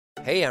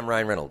Hey, I'm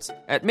Ryan Reynolds.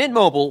 At Mint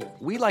Mobile,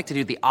 we like to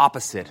do the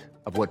opposite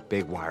of what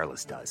Big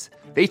Wireless does.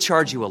 They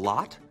charge you a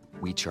lot,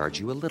 we charge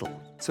you a little.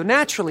 So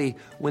naturally,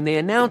 when they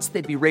announced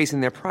they'd be raising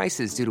their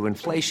prices due to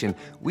inflation,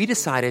 we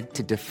decided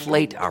to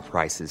deflate our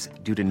prices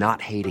due to not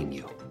hating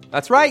you.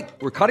 That's right.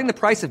 We're cutting the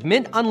price of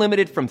Mint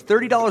Unlimited from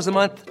 $30 a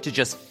month to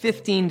just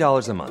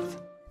 $15 a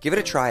month. Give it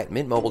a try at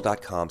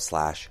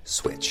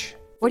mintmobile.com/switch.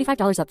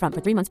 $45 up front for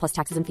 3 months plus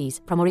taxes and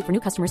fees. Promo rate for new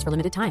customers for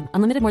limited time.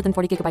 Unlimited more than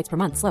 40 gigabytes per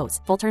month. Slows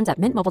full terms at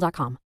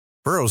mintmobile.com.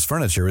 Burrow's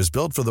furniture is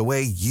built for the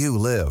way you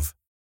live.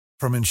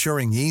 From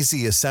ensuring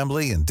easy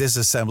assembly and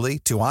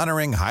disassembly to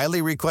honoring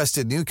highly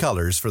requested new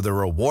colors for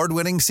their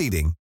award-winning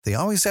seating, they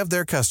always have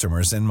their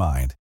customers in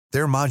mind.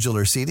 Their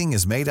modular seating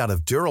is made out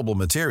of durable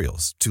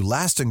materials to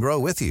last and grow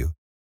with you.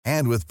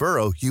 And with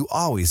Burrow, you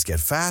always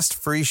get fast,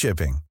 free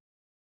shipping.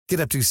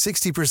 Get up to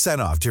 60%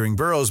 off during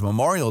Burrow's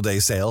Memorial Day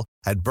sale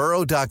at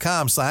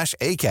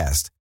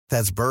burrow.com/ACAST.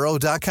 That's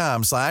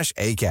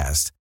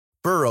burrow.com/ACAST.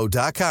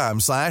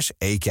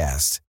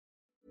 burrow.com/ACAST.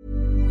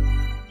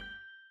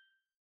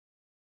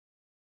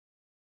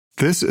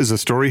 This is a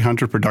Story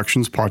Hunter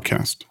Productions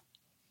podcast.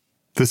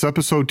 This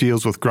episode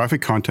deals with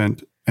graphic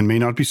content and may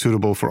not be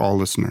suitable for all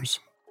listeners.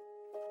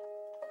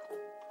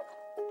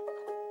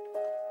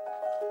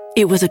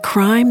 It was a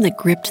crime that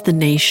gripped the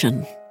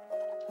nation.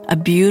 A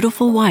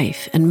beautiful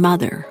wife and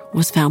mother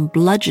was found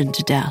bludgeoned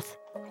to death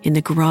in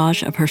the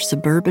garage of her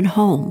suburban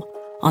home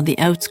on the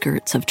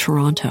outskirts of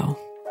Toronto.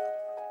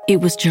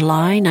 It was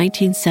July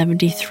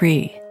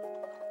 1973,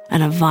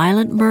 and a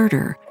violent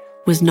murder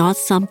was not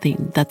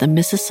something that the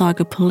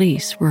Mississauga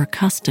police were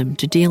accustomed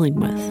to dealing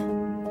with.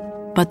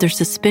 But their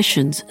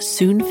suspicions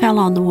soon fell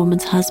on the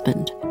woman's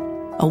husband,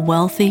 a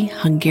wealthy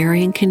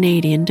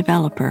Hungarian-Canadian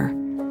developer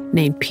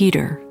named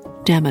Peter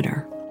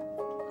Demeter.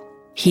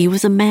 He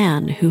was a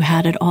man who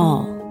had it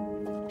all: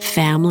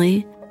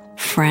 family,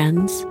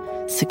 friends,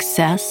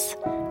 success,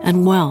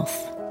 and wealth.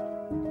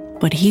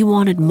 But he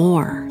wanted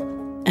more,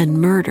 and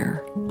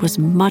murder was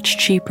much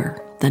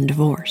cheaper than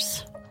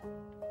divorce.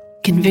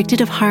 Convicted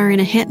of hiring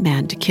a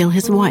hitman to kill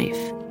his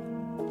wife,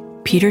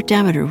 Peter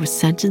Demeter was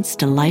sentenced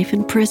to life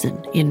in prison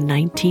in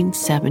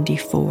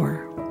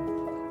 1974.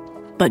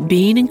 But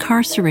being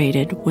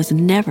incarcerated was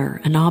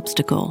never an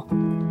obstacle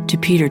to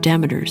Peter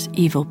Demeter's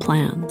evil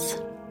plans.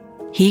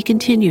 He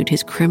continued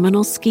his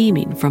criminal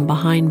scheming from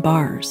behind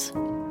bars: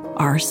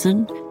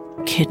 arson,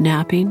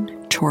 kidnapping,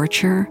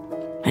 torture,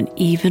 and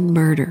even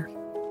murder.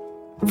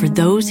 For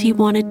those he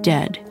wanted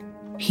dead,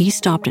 he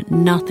stopped at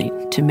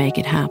nothing to make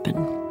it happen.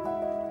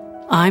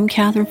 I'm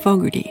Catherine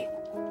Fogarty,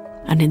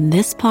 and in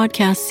this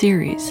podcast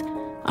series,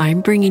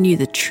 I'm bringing you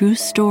the true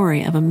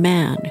story of a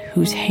man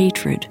whose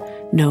hatred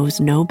knows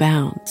no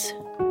bounds.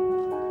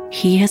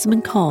 He has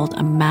been called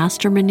a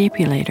master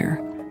manipulator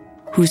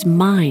whose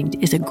mind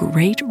is a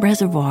great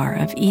reservoir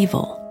of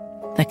evil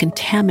that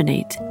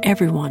contaminates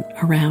everyone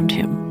around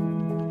him.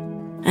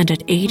 And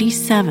at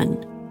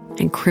 87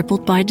 and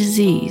crippled by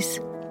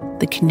disease,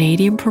 the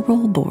Canadian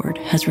Parole Board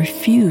has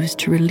refused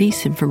to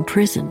release him from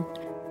prison,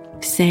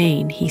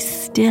 saying he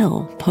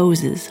still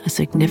poses a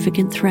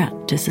significant threat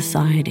to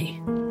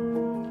society.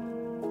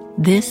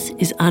 This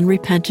is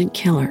Unrepentant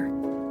Killer: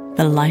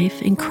 The Life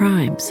and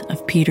Crimes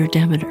of Peter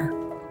Demeter.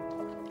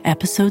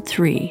 Episode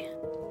 3,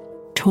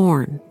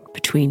 Torn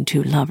Between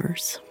Two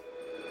Lovers.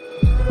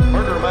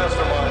 Murder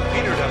mastermind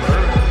Peter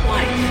Demeter.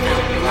 Wife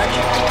found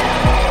bludgeoned to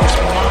death. Whose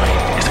mind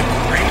is a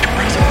great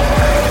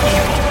reservoir of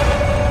evil.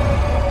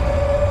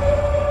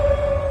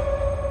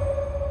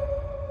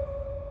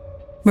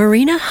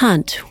 Marina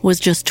Hunt was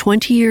just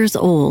 20 years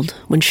old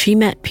when she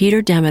met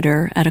Peter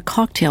Demeter at a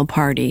cocktail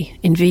party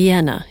in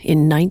Vienna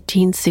in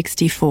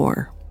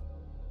 1964.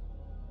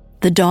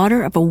 The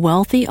daughter of a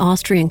wealthy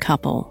Austrian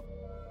couple,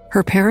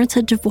 her parents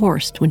had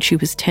divorced when she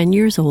was 10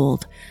 years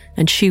old,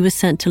 and she was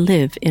sent to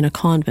live in a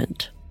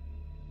convent.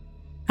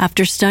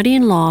 After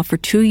studying law for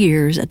 2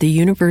 years at the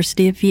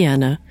University of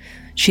Vienna,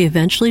 she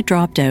eventually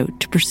dropped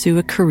out to pursue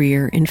a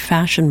career in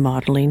fashion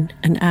modeling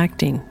and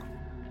acting.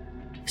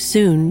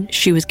 Soon,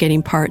 she was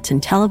getting parts in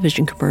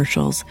television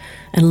commercials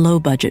and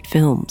low-budget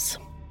films.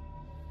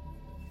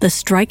 The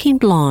striking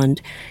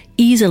blonde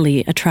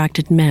easily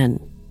attracted men,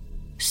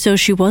 so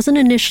she wasn't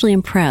initially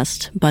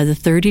impressed by the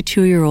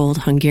 32-year-old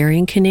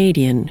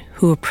Hungarian-Canadian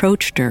who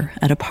approached her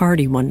at a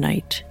party one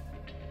night.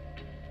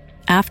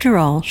 After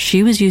all,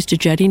 she was used to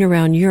jetting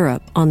around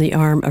Europe on the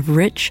arm of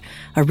rich,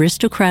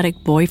 aristocratic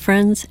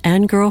boyfriends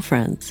and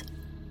girlfriends.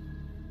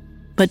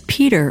 But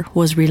Peter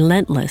was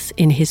relentless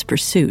in his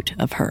pursuit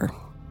of her.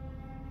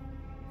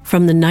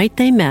 From the night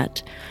they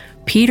met,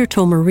 Peter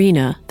told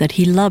Marina that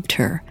he loved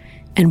her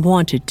and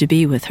wanted to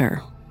be with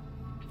her.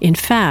 In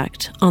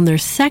fact, on their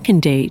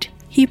second date,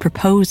 he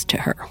proposed to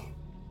her.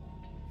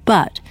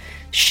 But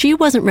she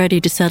wasn't ready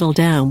to settle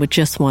down with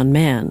just one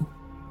man.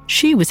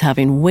 She was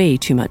having way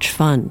too much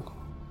fun.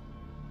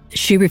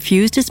 She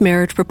refused his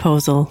marriage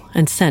proposal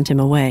and sent him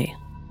away.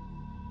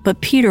 But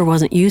Peter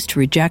wasn't used to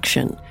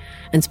rejection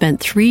and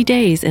spent 3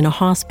 days in a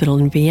hospital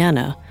in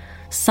Vienna,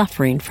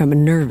 suffering from a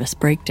nervous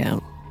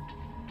breakdown.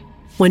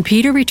 When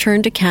Peter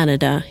returned to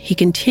Canada, he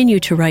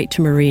continued to write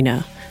to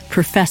Marina,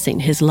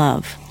 professing his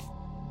love.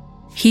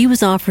 He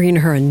was offering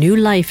her a new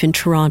life in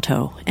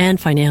Toronto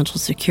and financial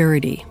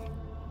security.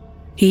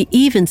 He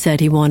even said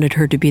he wanted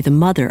her to be the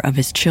mother of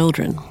his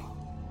children.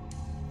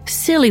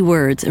 Silly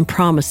words and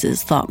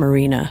promises, thought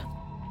Marina.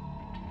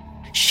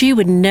 She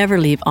would never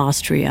leave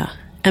Austria,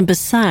 and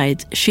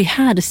besides, she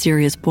had a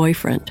serious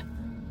boyfriend.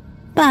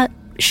 But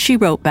she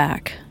wrote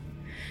back.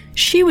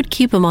 She would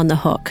keep him on the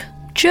hook,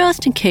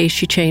 just in case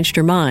she changed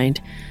her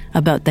mind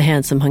about the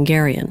handsome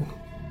Hungarian.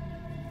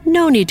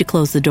 No need to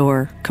close the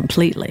door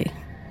completely.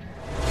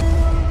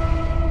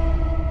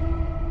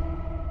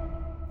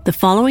 The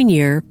following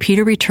year,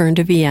 Peter returned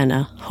to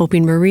Vienna,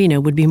 hoping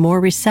Marina would be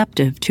more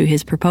receptive to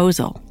his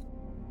proposal.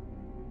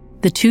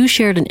 The two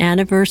shared an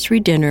anniversary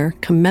dinner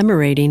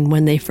commemorating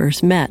when they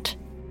first met.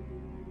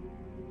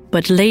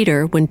 But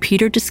later, when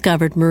Peter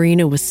discovered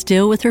Marina was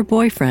still with her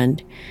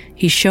boyfriend,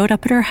 he showed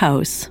up at her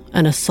house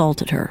and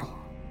assaulted her.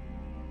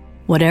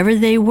 Whatever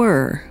they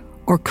were,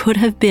 or could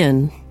have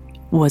been,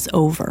 was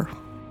over.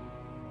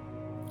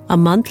 A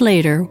month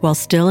later, while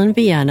still in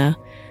Vienna,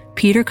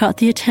 Peter caught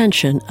the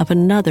attention of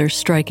another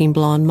striking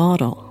blonde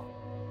model.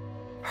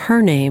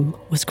 Her name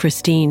was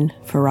Christine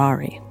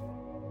Ferrari.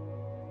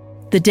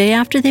 The day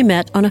after they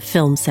met on a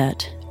film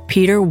set,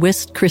 Peter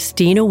whisked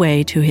Christine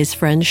away to his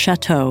friend's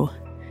chateau,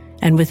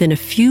 and within a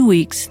few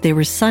weeks they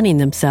were sunning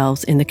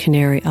themselves in the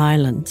Canary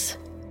Islands.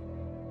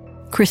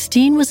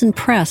 Christine was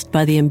impressed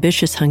by the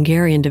ambitious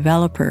Hungarian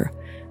developer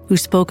who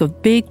spoke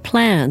of big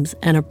plans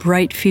and a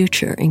bright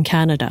future in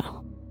Canada.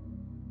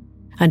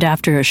 And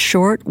after a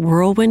short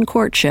whirlwind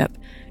courtship,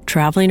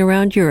 traveling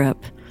around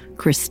Europe,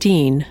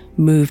 Christine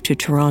moved to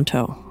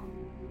Toronto.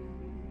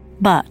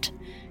 But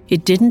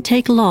it didn't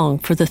take long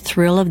for the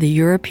thrill of the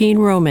European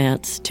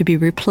romance to be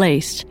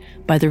replaced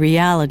by the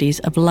realities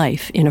of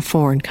life in a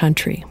foreign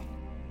country.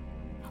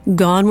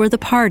 Gone were the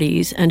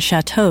parties and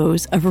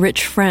chateaus of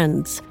rich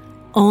friends,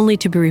 only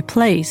to be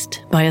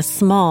replaced by a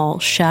small,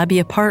 shabby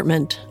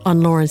apartment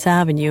on Lawrence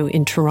Avenue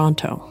in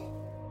Toronto.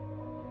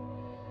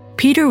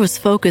 Peter was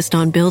focused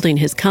on building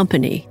his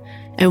company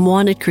and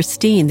wanted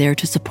Christine there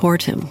to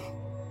support him.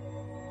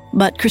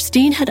 But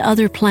Christine had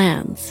other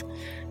plans,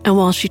 and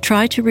while she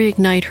tried to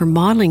reignite her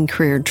modeling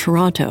career in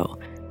Toronto,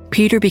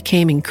 Peter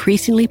became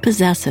increasingly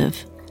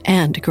possessive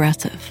and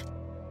aggressive.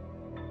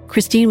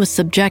 Christine was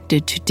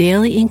subjected to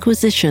daily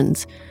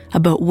inquisitions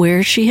about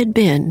where she had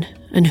been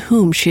and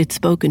whom she had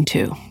spoken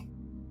to.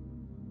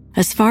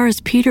 As far as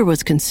Peter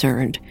was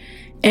concerned,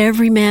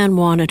 every man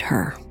wanted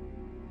her.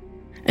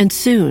 And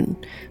soon,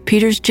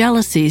 Peter's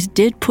jealousies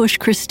did push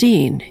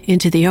Christine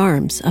into the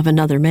arms of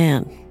another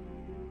man.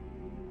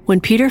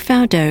 When Peter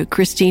found out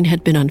Christine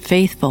had been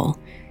unfaithful,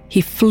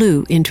 he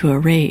flew into a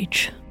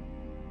rage.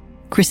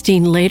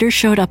 Christine later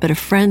showed up at a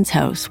friend's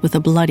house with a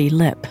bloody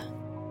lip.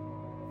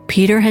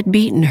 Peter had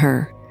beaten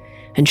her,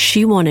 and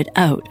she wanted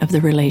out of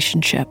the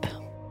relationship.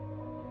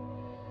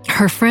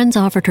 Her friends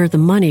offered her the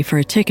money for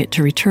a ticket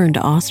to return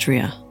to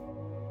Austria,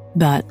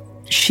 but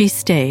she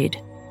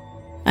stayed.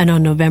 And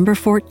on November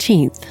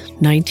 14th,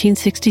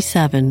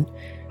 1967,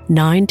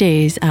 9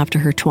 days after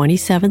her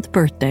 27th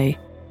birthday,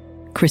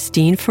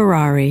 Christine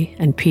Ferrari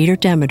and Peter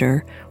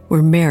Demeter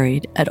were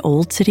married at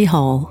Old City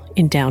Hall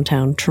in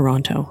downtown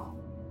Toronto.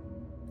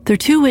 Their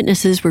two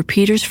witnesses were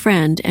Peter's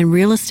friend and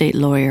real estate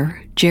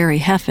lawyer, Jerry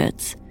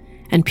Heffitz,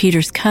 and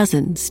Peter's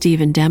cousin,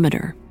 Stephen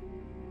Demeter.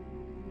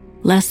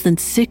 Less than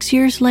 6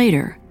 years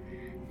later,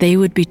 they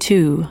would be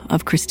two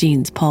of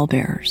Christine's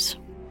pallbearers.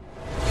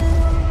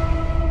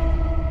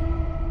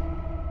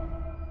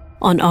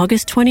 On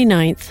August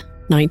 29th,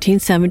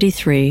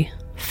 1973,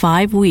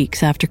 5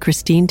 weeks after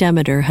Christine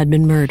Demeter had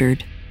been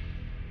murdered,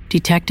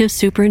 Detective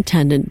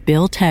Superintendent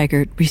Bill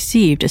Taggart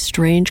received a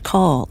strange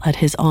call at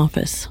his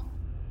office.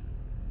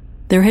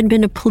 There had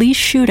been a police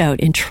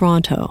shootout in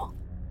Toronto,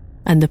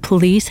 and the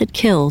police had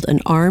killed an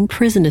armed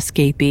prison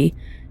escapee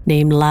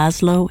named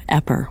Laszlo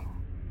Epper.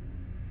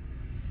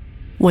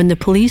 When the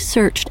police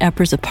searched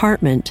Epper's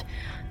apartment,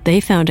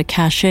 they found a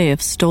cache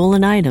of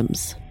stolen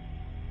items.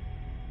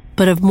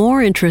 But of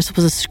more interest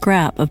was a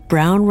scrap of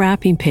brown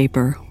wrapping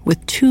paper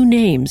with 2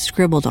 names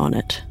scribbled on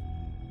it.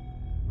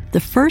 The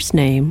first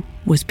name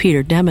was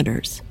Peter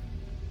Demeter's,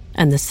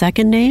 and the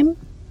second name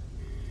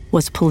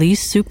was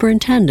Police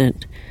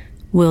Superintendent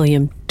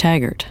William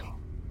Taggart.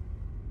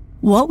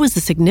 What was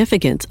the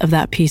significance of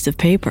that piece of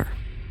paper?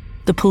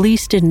 The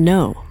police didn't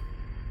know.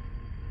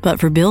 But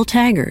for Bill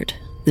Taggart,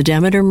 the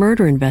Demeter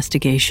murder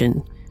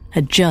investigation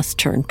had just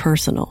turned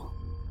personal.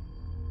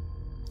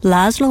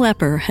 Laszlo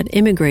Epper had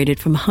immigrated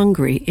from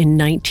Hungary in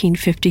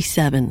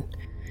 1957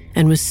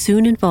 and was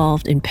soon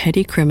involved in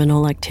petty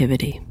criminal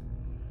activity.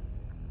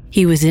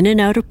 He was in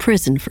and out of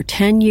prison for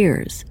 10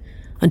 years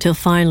until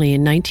finally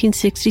in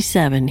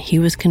 1967 he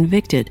was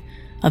convicted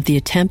of the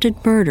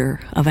attempted murder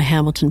of a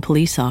Hamilton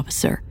police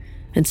officer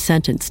and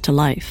sentenced to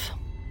life.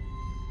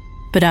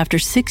 But after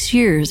 6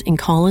 years in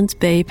Collins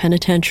Bay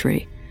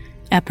Penitentiary,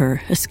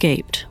 Epper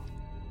escaped.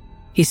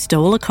 He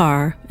stole a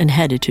car and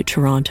headed to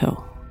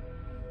Toronto.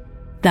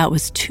 That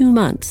was 2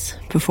 months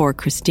before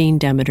Christine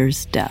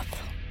Demeter's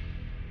death.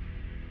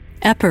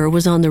 Epper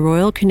was on the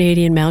Royal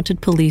Canadian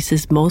Mounted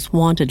Police's most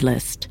wanted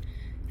list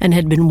and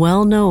had been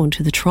well known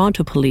to the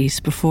Toronto Police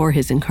before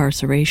his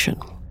incarceration.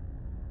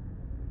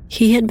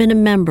 He had been a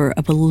member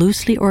of a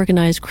loosely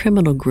organized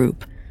criminal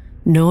group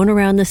known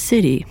around the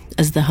city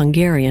as the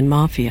Hungarian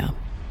Mafia.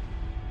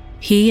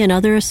 He and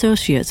other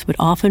associates would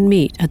often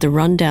meet at the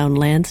rundown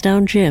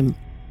Lansdowne Gym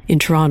in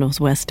Toronto's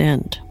West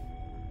End.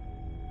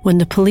 When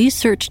the police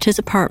searched his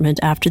apartment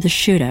after the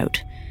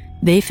shootout,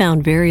 they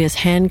found various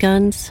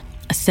handguns,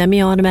 a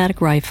semi-automatic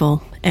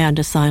rifle, and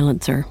a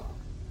silencer.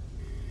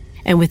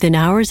 And within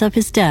hours of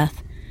his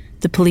death,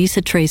 the police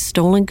had traced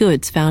stolen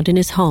goods found in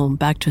his home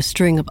back to a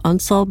string of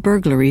unsolved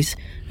burglaries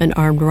and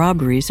armed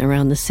robberies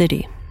around the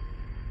city.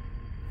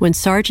 When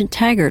Sergeant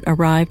Taggart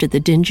arrived at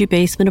the dingy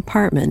basement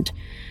apartment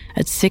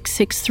at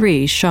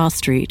 663 Shaw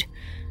Street,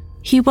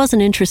 he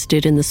wasn't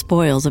interested in the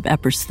spoils of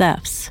Epper's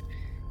thefts.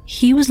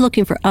 He was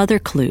looking for other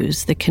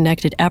clues that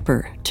connected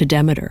Epper to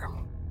Demeter.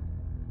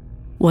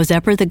 Was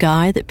Epper the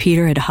guy that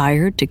Peter had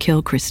hired to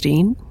kill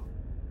Christine?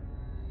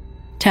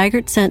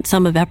 Taggart sent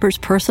some of Epper's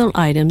personal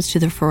items to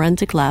the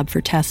forensic lab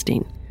for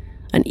testing,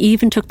 and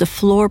even took the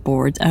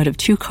floorboards out of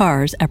 2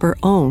 cars Epper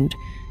owned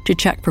to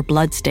check for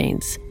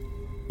bloodstains,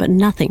 but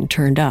nothing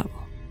turned up.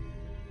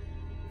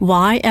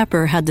 Why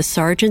Epper had the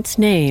sergeant's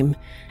name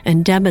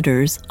and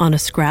Demeter's on a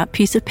scrap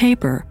piece of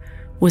paper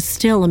was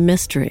still a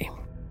mystery,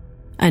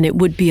 and it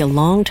would be a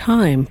long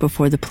time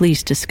before the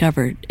police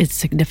discovered its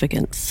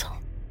significance.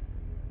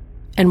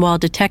 And while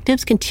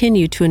detectives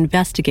continued to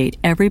investigate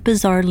every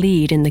bizarre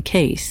lead in the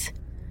case,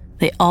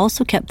 they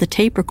also kept the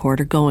tape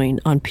recorder going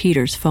on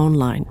Peter's phone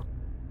line.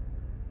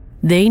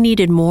 They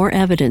needed more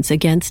evidence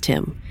against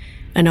him,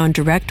 and on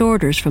direct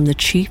orders from the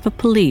chief of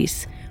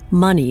police,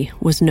 money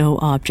was no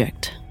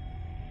object.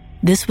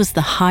 This was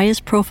the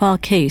highest profile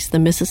case the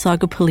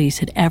Mississauga police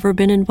had ever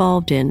been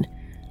involved in,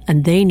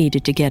 and they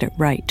needed to get it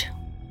right.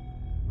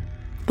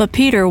 But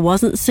Peter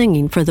wasn't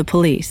singing for the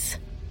police.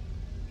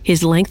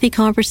 His lengthy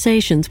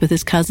conversations with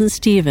his cousin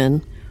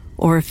Stephen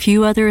or a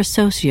few other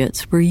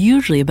associates were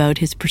usually about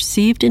his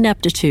perceived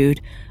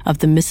ineptitude of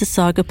the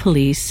Mississauga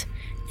police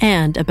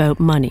and about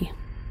money.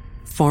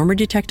 Former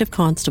detective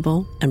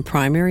constable and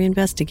primary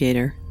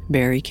investigator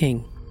Barry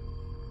King.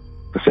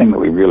 The thing that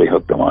we really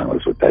hooked him on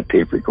was with that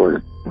tape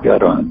recorder. He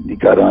got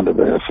onto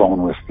the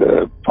phone with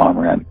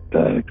Pomerant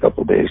a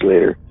couple of days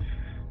later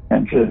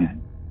and said,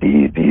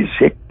 these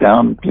hick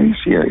down police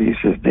here, he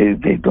says,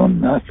 they done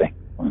nothing.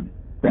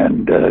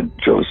 And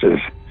Joe says,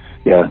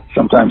 yeah,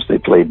 sometimes they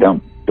play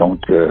dumb.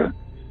 Don't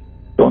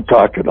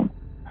talk to them.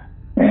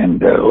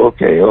 And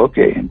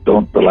okay. And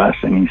the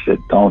last thing he said,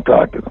 don't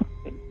talk to them.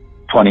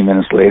 20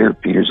 minutes later,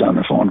 Peter's on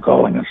the phone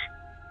calling us.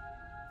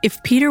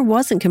 If Peter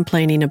wasn't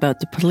complaining about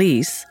the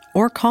police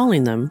or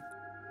calling them,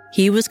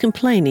 he was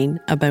complaining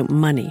about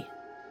money.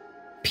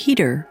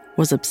 Peter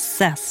was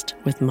obsessed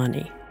with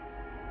money.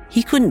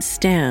 He couldn't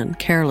stand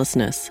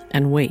carelessness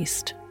and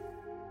waste.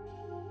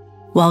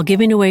 While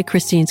giving away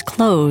Christine's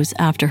clothes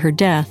after her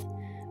death,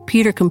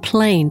 Peter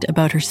complained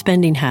about her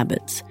spending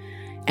habits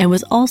and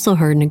was also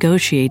heard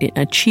negotiating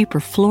a cheaper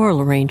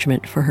floral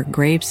arrangement for her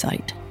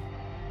gravesite.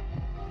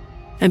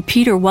 And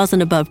Peter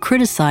wasn't above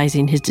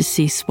criticizing his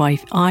deceased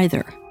wife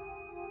either.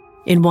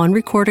 In one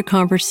recorded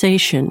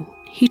conversation,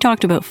 he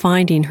talked about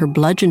finding her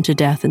bludgeoned to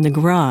death in the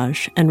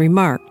garage and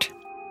remarked,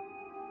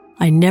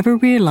 "I never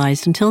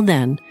realized until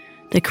then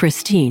that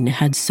Christine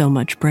had so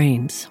much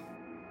brains."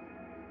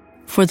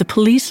 For the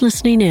police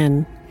listening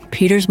in,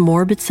 Peter's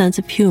morbid sense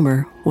of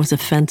humor was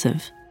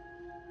offensive.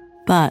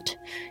 But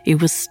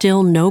it was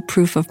still no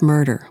proof of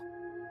murder.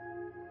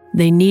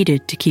 They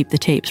needed to keep the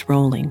tapes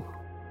rolling.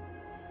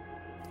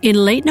 In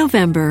late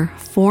November,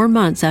 4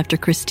 months after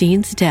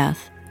Christine's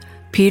death,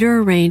 Peter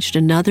arranged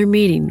another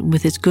meeting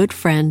with his good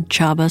friend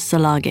Csaba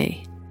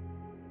Szilágyi.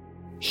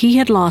 He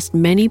had lost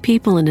many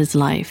people in his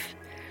life,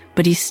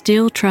 but he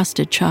still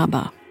trusted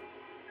Csaba.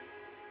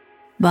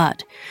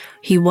 But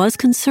he was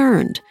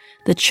concerned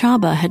that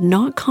Csaba had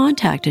not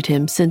contacted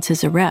him since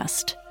his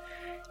arrest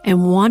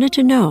and wanted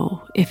to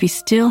know if he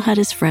still had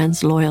his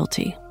friend's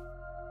loyalty.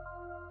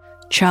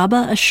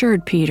 Csaba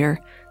assured Peter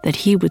that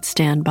he would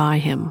stand by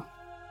him.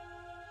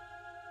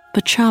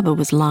 But Csaba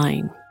was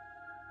lying.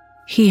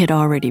 He had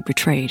already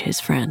betrayed his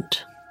friend.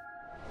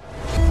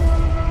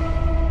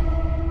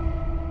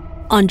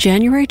 On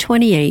January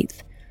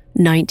 28,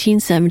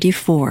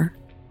 1974,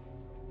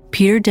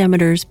 Peter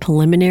Demeter's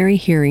preliminary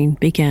hearing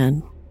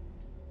began.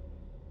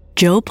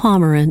 Joe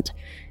Pomerant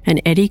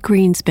and Eddie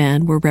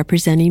Greenspan were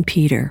representing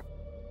Peter,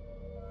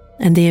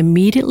 and they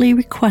immediately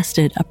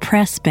requested a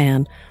press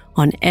ban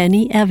on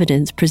any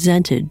evidence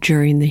presented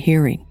during the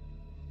hearing.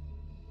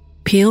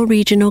 Peel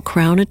Regional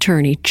Crown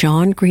Attorney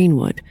John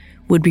Greenwood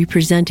would be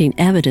presenting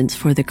evidence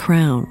for the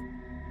Crown,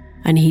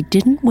 and he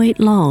didn't wait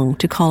long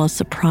to call a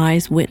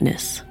surprise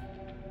witness,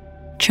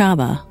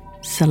 Csaba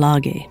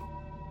Szilágyi.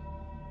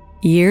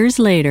 Years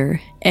later,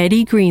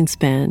 Eddie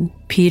Greenspan,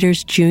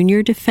 Peter's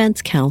junior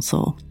defense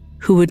counsel,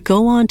 who would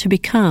go on to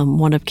become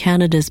one of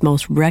Canada's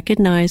most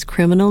recognized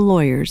criminal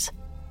lawyers,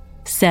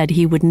 said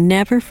he would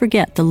never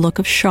forget the look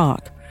of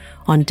shock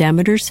on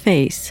Demeter's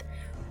face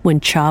when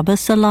Csaba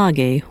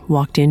Szilágyi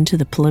walked into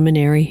the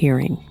preliminary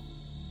hearing.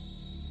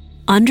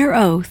 Under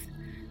oath,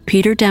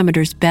 Peter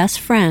Demeter's best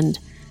friend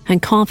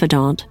and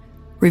confidant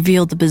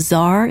revealed the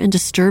bizarre and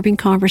disturbing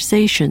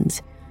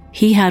conversations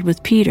he had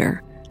with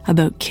Peter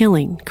about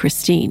killing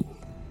Christine.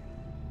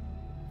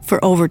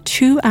 For over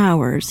 2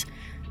 hours,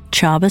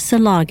 Csaba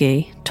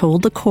Szilágyi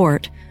told the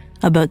court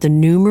about the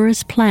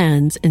numerous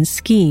plans and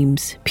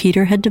schemes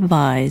Peter had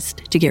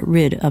devised to get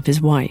rid of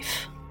his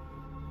wife.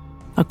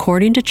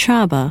 According to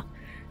Csaba,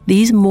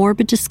 these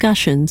morbid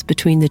discussions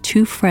between the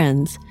two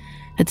friends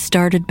had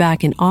started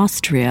back in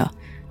Austria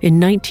in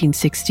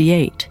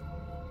 1968,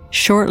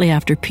 shortly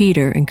after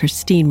Peter and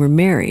Christine were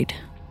married,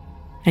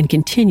 and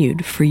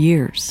continued for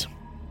years.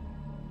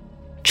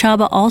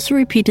 Csaba also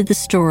repeated the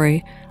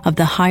story of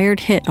the hired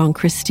hit on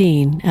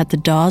Christine at the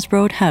Dawes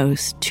Road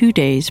house 2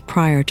 days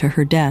prior to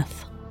her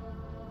death.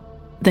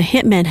 The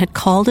hitman had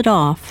called it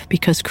off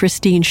because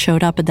Christine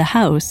showed up at the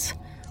house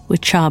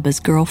with Csaba's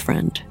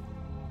girlfriend.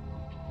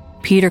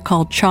 Peter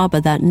called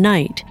Csaba that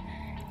night,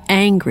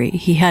 angry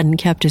he hadn't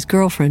kept his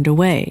girlfriend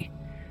away,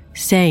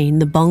 saying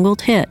the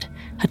bungled hit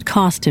had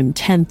cost him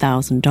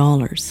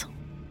 $10,000.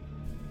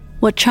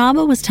 What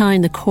Csaba was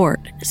telling the court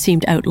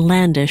seemed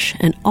outlandish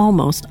and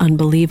almost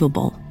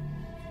unbelievable.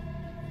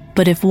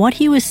 But if what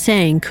he was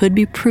saying could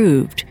be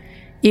proved,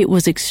 it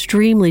was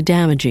extremely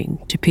damaging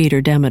to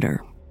Peter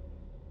Demeter.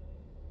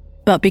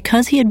 But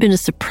because he had been a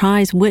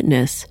surprise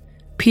witness,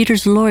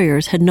 Peter's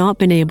lawyers had not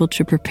been able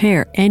to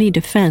prepare any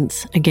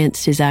defense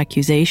against his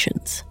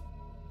accusations.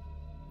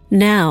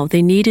 Now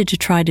they needed to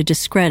try to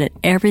discredit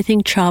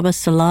everything Csaba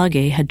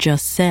Szilágyi had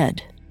just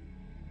said.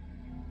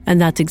 And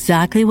that's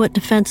exactly what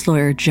defense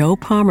lawyer Joe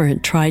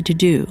Pomerant tried to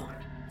do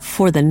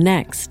for the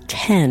next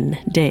 10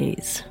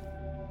 days.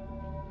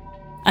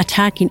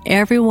 Attacking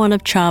every one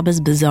of Csaba's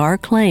bizarre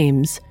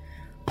claims,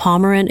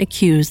 Pomerant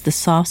accused the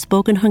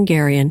soft-spoken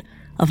Hungarian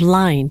of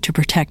lying to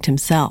protect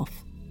himself.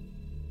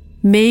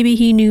 Maybe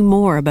he knew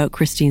more about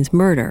Christine's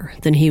murder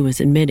than he was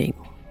admitting.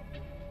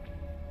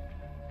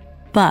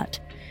 But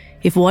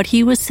if what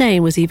he was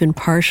saying was even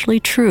partially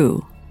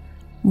true,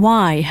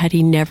 why had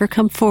he never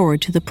come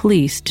forward to the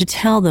police to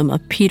tell them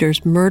of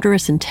Peter's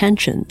murderous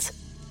intentions?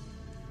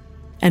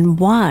 And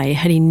why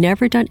had he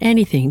never done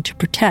anything to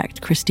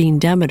protect Christine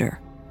Demeter,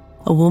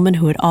 a woman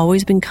who had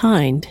always been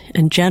kind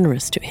and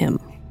generous to him?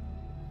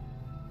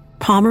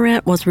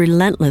 Pomerant was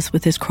relentless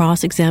with his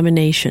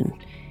cross-examination,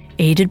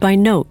 aided by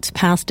notes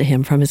passed to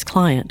him from his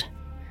client.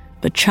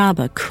 But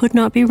Csaba could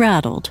not be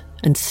rattled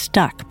and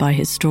stuck by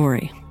his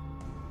story.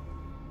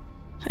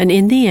 And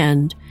in the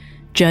end,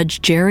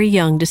 Judge Jerry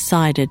Young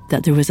decided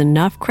that there was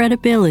enough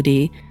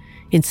credibility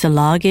in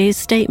Szilágyi's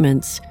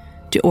statements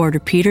to order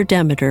Peter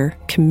Demeter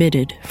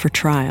committed for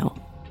trial.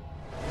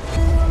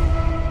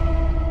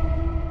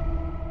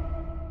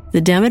 The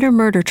Demeter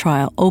murder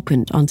trial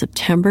opened on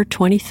September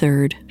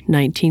 23,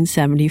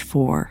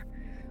 1974,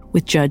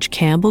 with Judge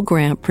Campbell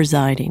Grant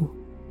presiding.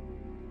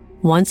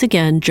 Once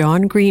again,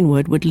 John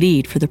Greenwood would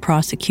lead for the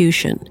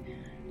prosecution,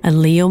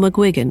 and Leo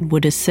McGuigan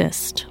would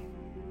assist.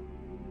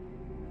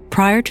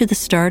 Prior to the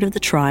start of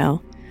the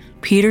trial,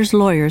 Peter's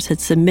lawyers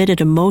had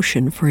submitted a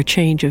motion for a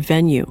change of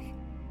venue.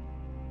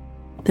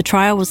 The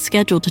trial was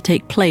scheduled to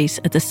take place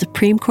at the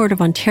Supreme Court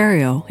of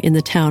Ontario in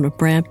the town of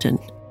Brampton.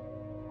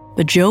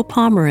 But Joe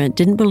Pomerant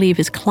didn't believe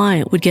his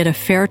client would get a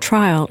fair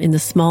trial in the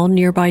small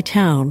nearby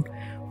town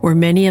where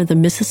many of the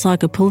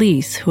Mississauga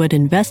police who had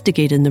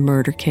investigated the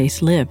murder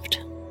case lived.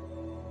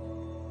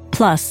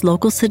 Plus,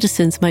 local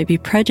citizens might be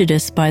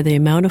prejudiced by the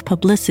amount of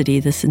publicity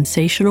the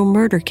sensational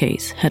murder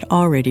case had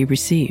already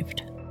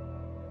received.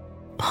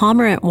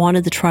 Pomerant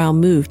wanted the trial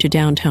moved to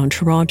downtown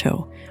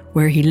Toronto,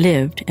 where he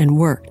lived and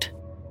worked.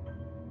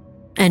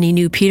 And he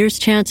knew Peter's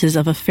chances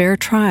of a fair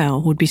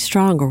trial would be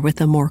stronger with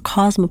a more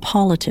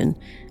cosmopolitan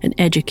and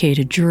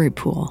educated jury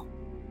pool.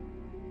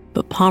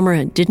 But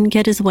Pomerant didn't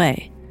get his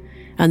way,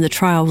 and the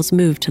trial was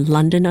moved to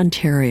London,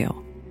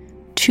 Ontario,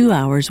 2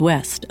 hours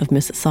west of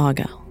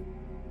Mississauga.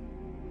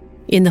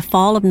 In the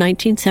fall of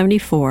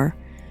 1974,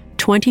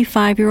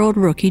 25-year-old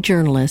rookie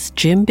journalist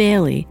Jim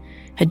Bailey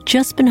had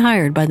just been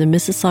hired by the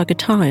Mississauga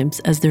Times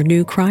as their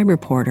new crime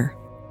reporter.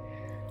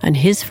 And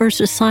his first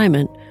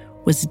assignment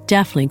was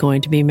definitely going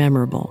to be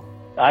memorable.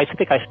 I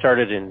think I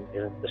started in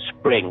the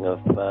spring of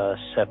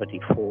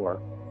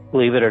 74.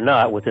 Believe it or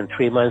not, within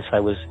 3 months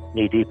I was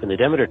knee-deep in the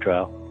Demeter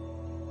trial,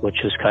 which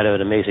was kind of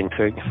an amazing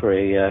thing for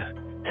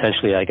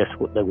essentially, I guess,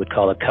 what they would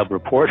call a cub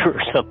reporter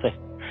or something.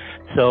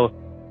 So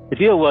the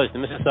deal was the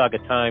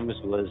Mississauga Times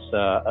was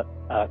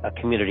a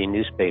community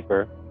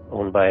newspaper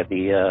owned by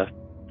the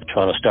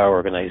Toronto Star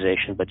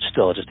organization, but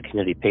still just a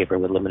community paper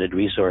with limited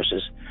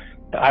resources.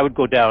 I would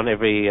go down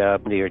every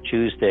Monday or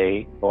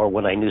Tuesday, or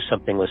when I knew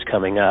something was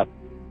coming up,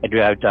 I'd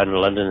drive down to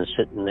London and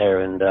sit in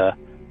there and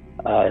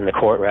in the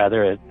court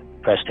rather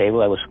press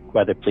table. I was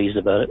rather pleased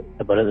about it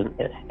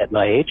at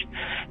my age,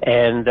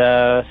 and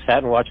sat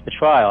and watched the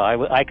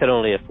trial. I could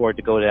only afford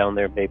to go down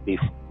there maybe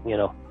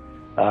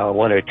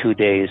 1 or 2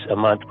 days a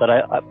month, but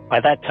by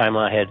that time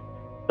I had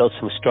built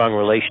some strong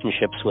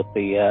relationships with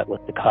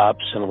the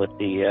cops and with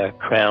the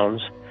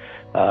Crowns,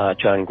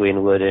 John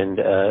Greenwood and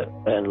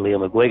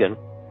Leo McGuigan.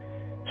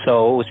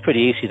 So it was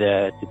pretty easy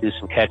to do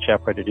some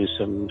catch-up or to do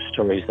some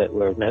stories that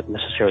were not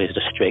necessarily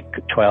just straight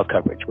trial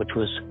coverage, which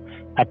was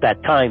at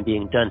that time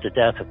being done to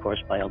death, of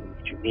course, by all the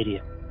major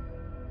media.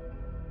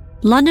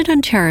 London,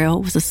 Ontario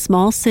was a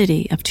small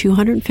city of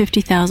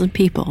 250,000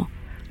 people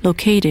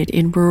located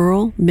in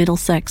rural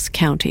Middlesex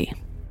County.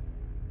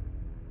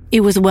 It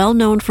was well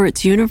known for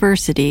its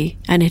university,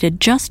 and it had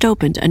just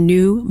opened a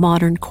new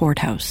modern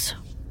courthouse.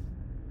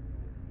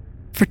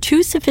 For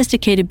two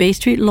sophisticated Bay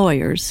Street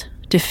lawyers,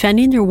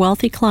 defending their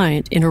wealthy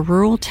client in a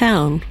rural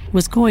town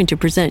was going to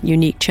present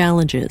unique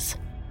challenges.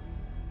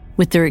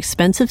 With their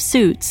expensive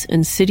suits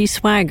and city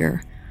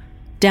swagger,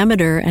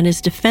 Demeter and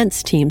his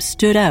defense team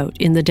stood out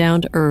in the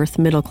down-to-earth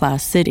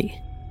middle-class city.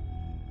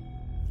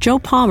 Joe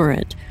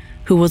Pomerant,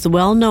 who was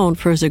well known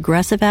for his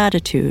aggressive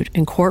attitude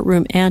and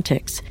courtroom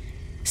antics,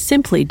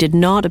 simply did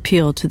not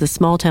appeal to the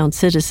small-town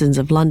citizens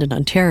of London,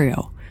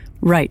 Ontario,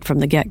 right from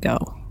the get-go.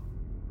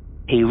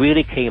 He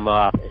really came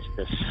off as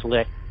the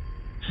slick,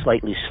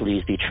 slightly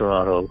sleazy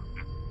Toronto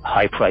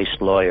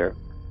high-priced lawyer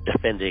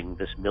defending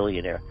this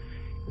millionaire.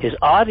 His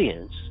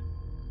audience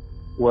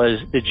was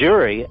a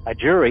jury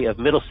of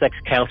Middlesex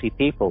County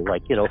people,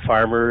 like,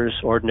 farmers,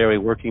 ordinary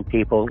working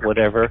people,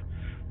 whatever.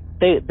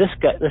 This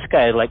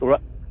guy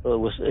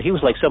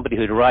was like somebody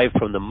who'd arrived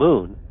from the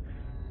moon,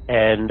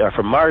 or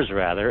from Mars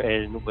rather,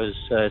 and was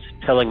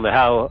telling them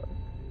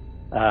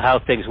how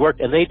things worked,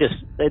 and they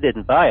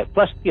didn't buy it.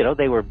 Plus,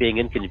 they were being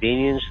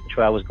inconvenienced. The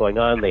trial was going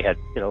on. They had,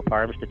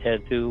 farms to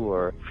tend to,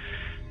 or,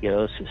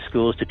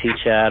 schools to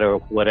teach at, or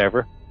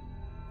whatever.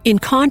 In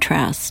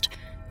contrast,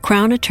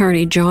 Crown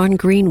Attorney John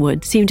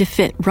Greenwood seemed to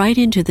fit right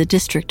into the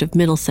district of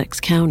Middlesex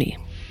County.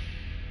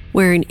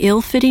 Wearing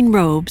ill-fitting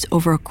robes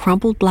over a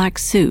crumpled black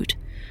suit,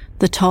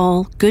 the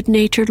tall,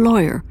 good-natured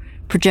lawyer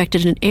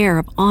projected an air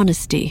of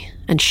honesty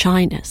and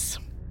shyness.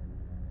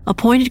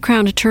 Appointed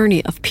Crown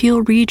Attorney of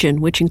Peel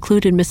Region, which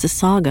included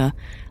Mississauga,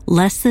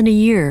 less than a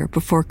year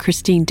before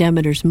Christine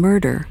Demeter's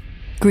murder,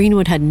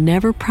 Greenwood had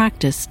never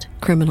practiced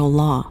criminal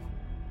law.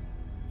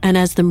 And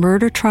as the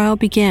murder trial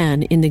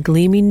began in the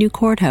gleaming new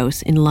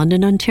courthouse in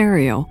London,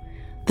 Ontario,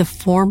 the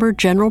former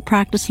general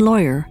practice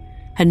lawyer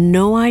had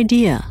no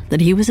idea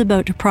that he was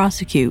about to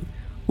prosecute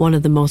one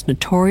of the most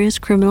notorious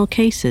criminal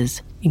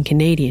cases in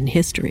Canadian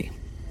history.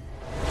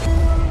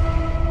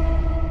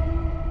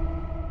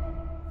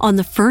 On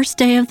the first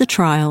day of the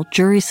trial,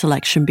 jury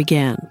selection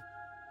began.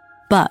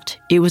 But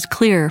it was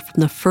clear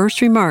from the first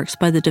remarks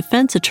by the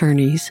defense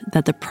attorneys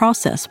that the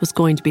process was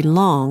going to be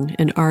long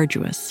and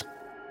arduous.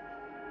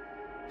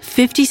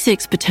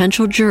 56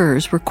 potential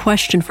jurors were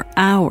questioned for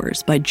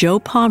hours by Joe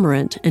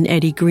Pomerant and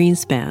Eddie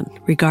Greenspan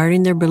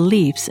regarding their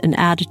beliefs and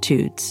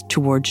attitudes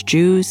towards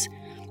Jews,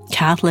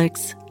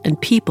 Catholics, and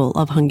people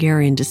of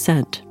Hungarian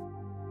descent.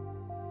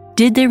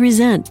 Did they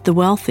resent the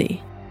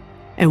wealthy?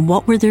 And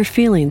what were their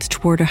feelings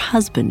toward a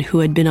husband who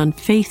had been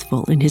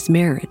unfaithful in his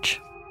marriage?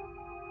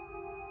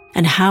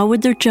 And how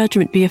would their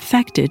judgment be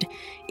affected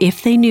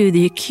if they knew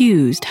the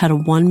accused had a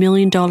 $1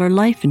 million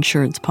life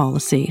insurance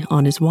policy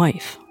on his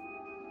wife?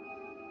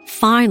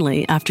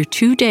 Finally, after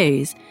 2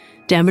 days,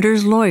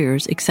 Demeter's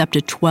lawyers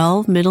accepted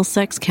 12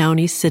 Middlesex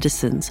County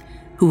citizens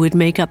who would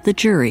make up the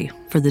jury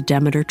for the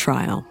Demeter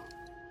trial.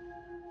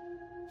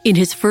 In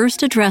his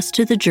first address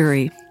to the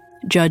jury,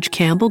 Judge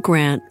Campbell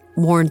Grant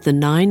warned the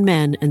 9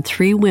 men and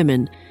 3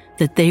 women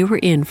that they were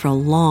in for a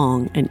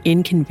long and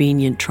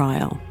inconvenient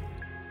trial.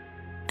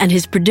 And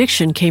his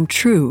prediction came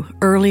true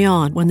early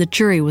on when the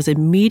jury was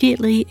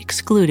immediately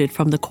excluded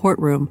from the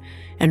courtroom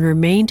and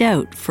remained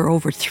out for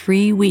over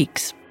 3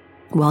 weeks,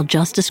 while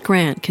Justice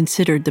Grant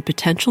considered the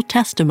potential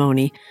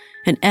testimony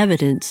and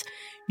evidence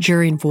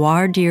during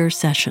voir dire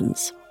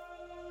sessions.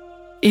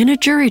 In a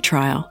jury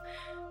trial,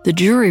 the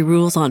jury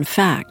rules on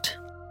fact,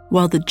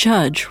 while the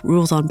judge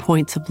rules on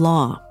points of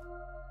law.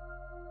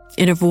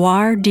 In a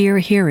voir dire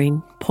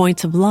hearing,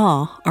 points of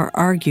law are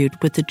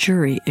argued with the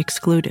jury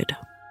excluded.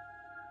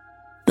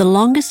 The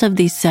longest of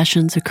these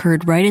sessions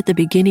occurred right at the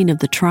beginning of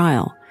the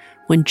trial,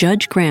 when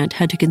Judge Grant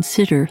had to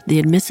consider the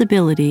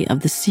admissibility of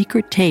the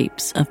secret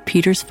tapes of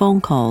Peter's phone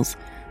calls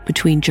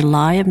between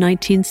July of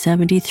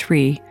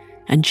 1973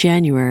 and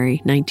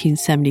January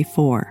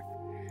 1974,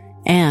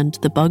 and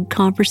the bugged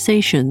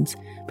conversations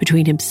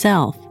between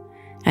himself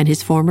and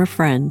his former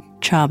friend,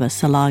 Csaba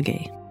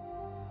Szilágyi.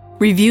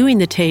 Reviewing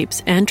the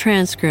tapes and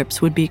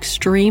transcripts would be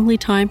extremely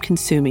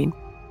time-consuming,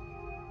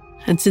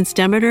 and since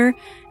Demeter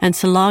and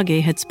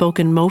Szilágyi had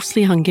spoken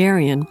mostly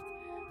Hungarian,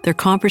 their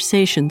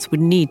conversations would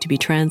need to be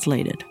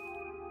translated.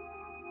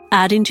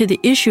 Adding to the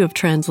issue of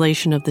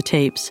translation of the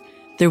tapes,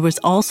 there was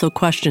also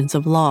questions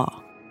of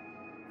law.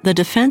 The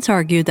defense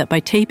argued that by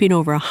taping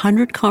over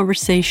 100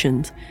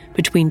 conversations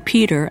between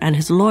Peter and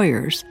his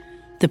lawyers,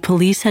 the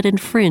police had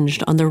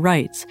infringed on the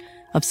rights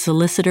of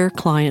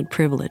solicitor-client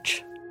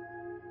privilege.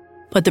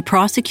 But the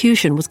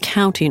prosecution was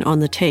counting on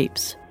the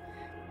tapes.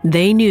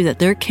 They knew that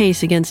their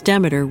case against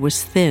Demeter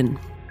was thin.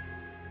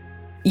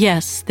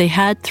 Yes, they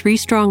had 3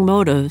 strong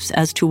motives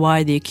as to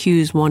why the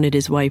accused wanted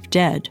his wife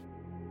dead: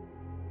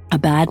 a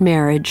bad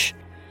marriage,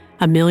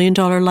 a $1 million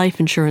life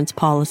insurance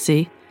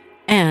policy,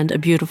 and a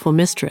beautiful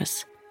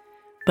mistress.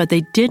 But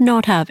they did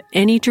not have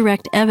any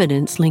direct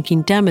evidence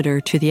linking Demeter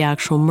to the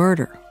actual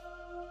murder.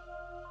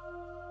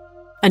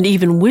 And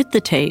even with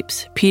the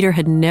tapes, Peter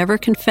had never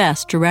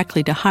confessed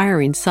directly to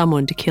hiring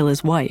someone to kill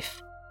his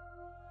wife,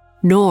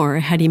 nor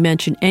had he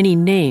mentioned any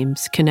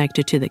names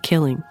connected to the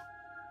killing.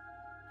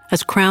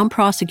 As Crown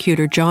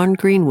Prosecutor John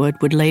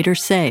Greenwood would later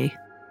say,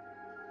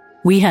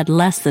 "We had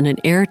less than an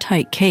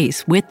airtight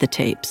case with the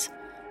tapes,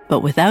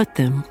 but without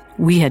them,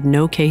 we had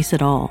no case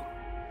at all."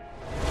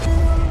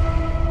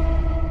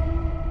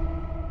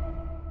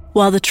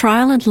 While the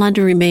trial in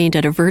London remained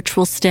at a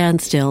virtual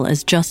standstill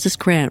as Justice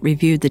Grant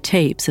reviewed the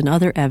tapes and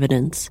other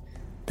evidence,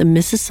 the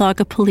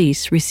Mississauga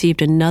police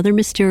received another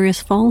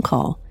mysterious phone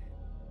call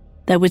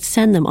that would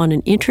send them on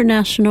an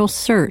international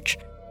search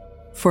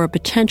for a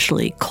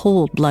potentially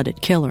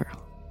cold-blooded killer.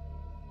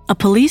 A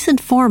police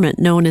informant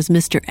known as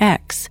Mr.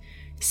 X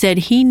said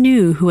he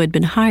knew who had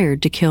been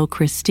hired to kill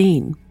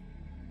Christine.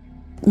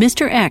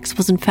 Mr. X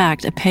was in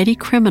fact a petty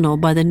criminal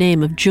by the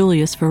name of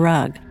Julius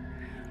Varag,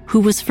 who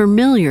was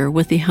familiar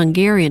with the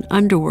Hungarian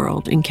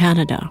underworld in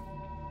Canada.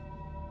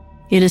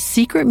 In a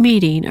secret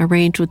meeting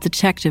arranged with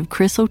Detective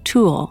Chris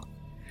O'Toole,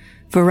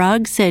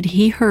 Varag said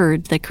he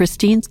heard that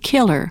Christine's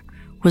killer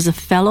was a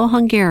fellow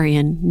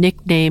Hungarian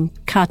nicknamed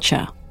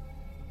Katya,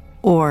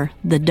 or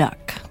the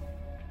Duck.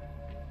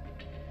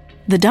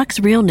 The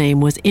Duck's real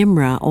name was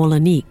Imre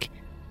Olenik,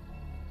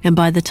 and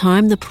by the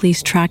time the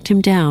police tracked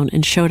him down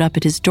and showed up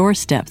at his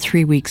doorstep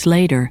 3 weeks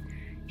later,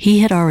 he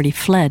had already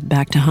fled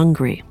back to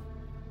Hungary.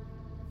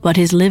 But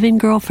his live-in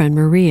girlfriend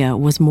Maria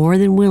was more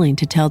than willing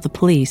to tell the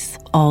police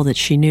all that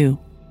she knew.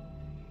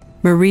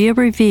 Maria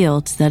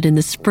revealed that in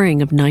the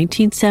spring of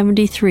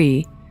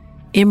 1973,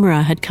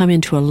 Imre had come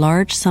into a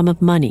large sum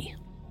of money,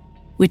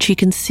 which he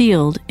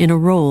concealed in a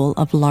roll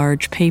of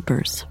large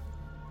papers.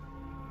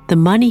 The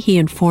money, he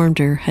informed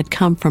her, had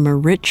come from a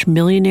rich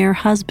millionaire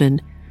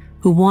husband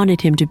who wanted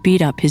him to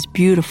beat up his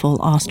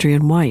beautiful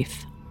Austrian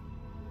wife.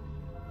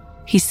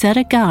 He said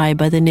a guy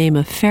by the name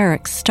of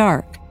Ferenc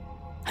Stark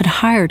had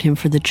hired him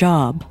for the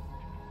job,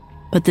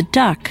 but the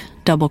Duck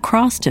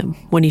double-crossed him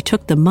when he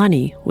took the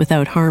money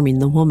without harming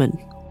the woman.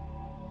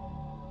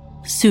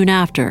 Soon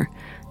after,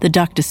 the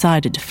Duck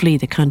decided to flee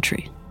the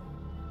country.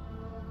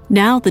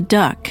 Now the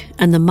Duck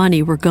and the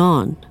money were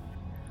gone,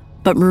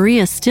 but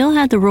Maria still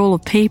had the roll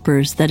of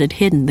papers that had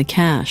hidden the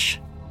cash,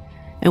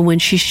 and when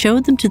she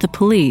showed them to the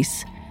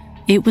police,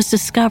 it was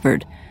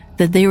discovered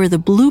that they were the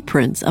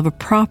blueprints of a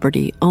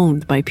property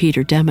owned by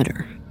Peter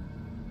Demeter.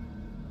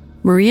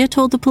 Maria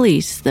told the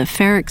police that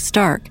Ferenc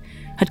Stark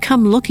had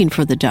come looking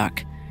for the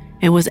Duck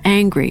and was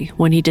angry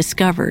when he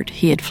discovered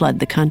he had fled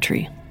the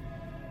country.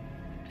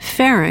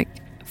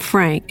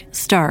 Frank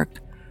Stark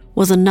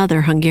was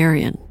another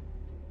Hungarian.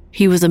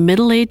 He was a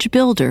middle-aged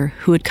builder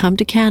who had come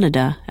to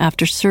Canada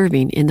after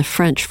serving in the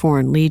French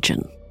Foreign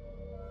Legion.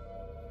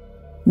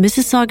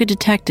 Mississauga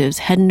detectives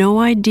had no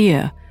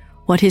idea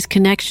what his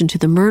connection to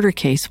the murder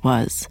case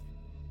was,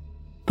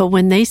 but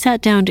when they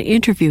sat down to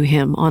interview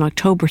him on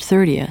October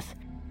 30th,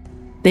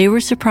 they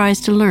were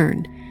surprised to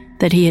learn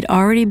that he had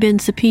already been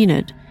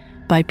subpoenaed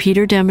by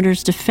Peter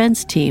Demeter's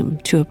defense team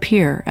to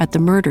appear at the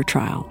murder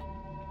trial.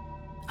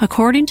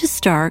 According to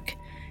Stark,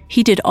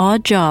 he did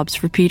odd jobs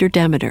for Peter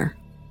Demeter,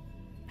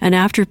 and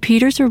after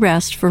Peter's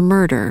arrest for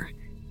murder,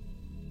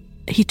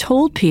 he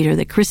told Peter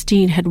that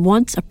Christine had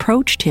once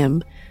approached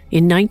him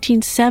in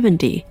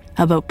 1970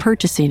 about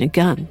purchasing a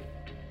gun.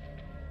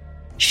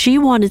 She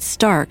wanted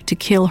Stark to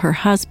kill her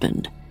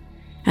husband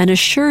and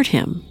assured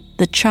him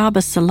that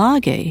Csaba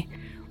Szilágyi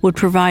would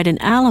provide an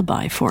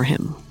alibi for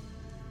him.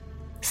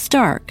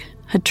 Stark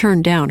had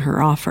turned down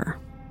her offer.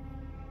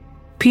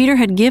 Peter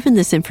had given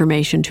this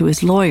information to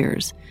his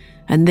lawyers,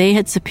 and they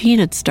had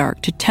subpoenaed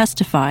Stark to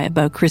testify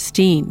about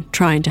Christine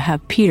trying to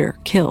have Peter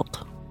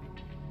killed.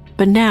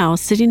 But now,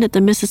 sitting at the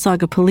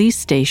Mississauga police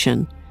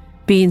station,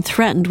 being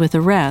threatened with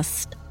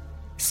arrest,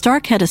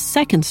 Stark had a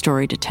second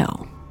story to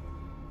tell.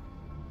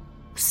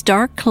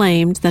 Stark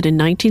claimed that in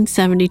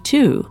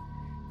 1972,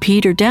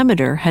 Peter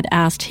Demeter had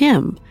asked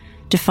him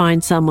to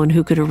find someone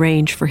who could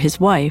arrange for his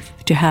wife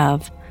to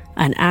have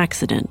an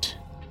accident.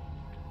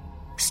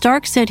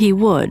 Stark said he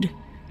would,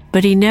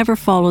 but he never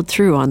followed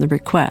through on the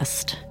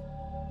request.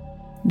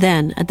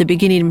 Then, at the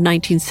beginning of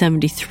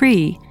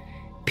 1973,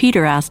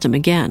 Peter asked him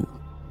again.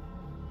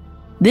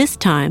 This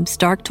time,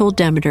 Stark told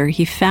Demeter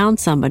he found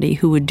somebody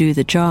who would do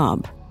the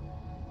job.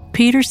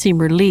 Peter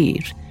seemed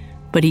relieved,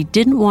 but he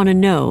didn't want to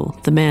know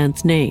the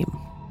man's name.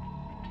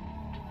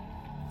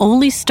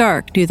 Only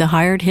Stark knew the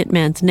hired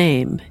hitman's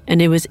name,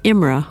 and it was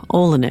Imre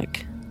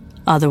Olenik,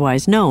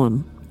 otherwise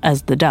known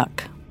as the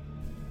Duck.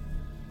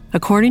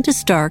 According to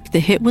Stark, the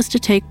hit was to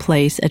take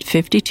place at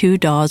 52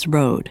 Dawes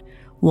Road,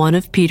 one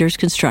of Peter's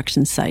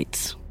construction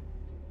sites.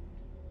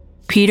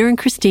 Peter and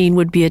Christine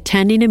would be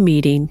attending a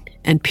meeting,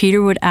 and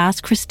Peter would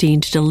ask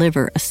Christine to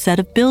deliver a set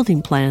of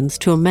building plans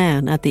to a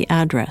man at the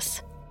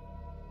address.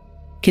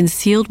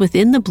 Concealed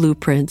within the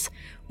blueprints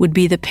would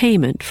be the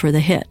payment for the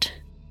hit.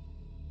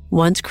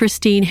 Once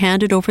Christine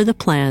handed over the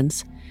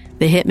plans,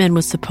 the hitman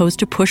was supposed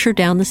to push her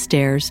down the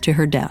stairs to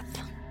her death.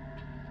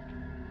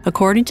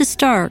 According to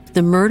Stark,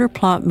 the murder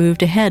plot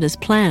moved ahead as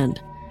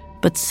planned,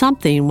 but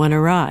something went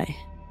awry.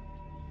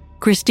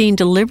 Christine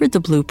delivered the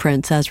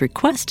blueprints as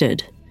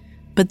requested,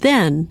 but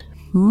then,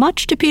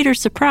 much to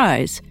Peter's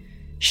surprise,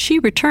 she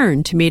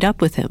returned to meet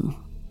up with him.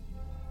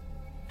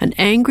 An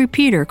angry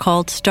Peter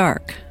called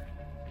Stark.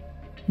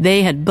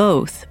 They had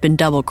both been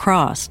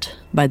double-crossed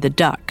by the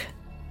Duck,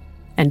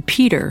 and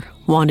Peter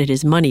wanted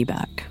his money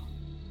back.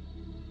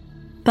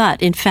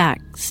 But, in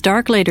fact,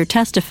 Stark later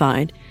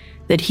testified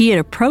that he had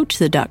approached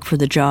the Duck for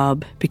the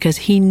job because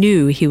he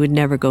knew he would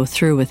never go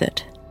through with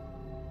it.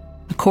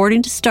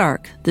 According to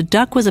Stark, the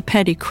Duck was a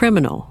petty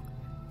criminal,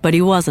 but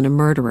he wasn't a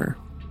murderer.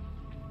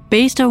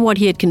 Based on what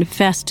he had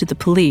confessed to the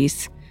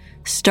police,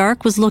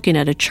 Stark was looking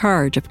at a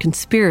charge of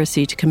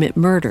conspiracy to commit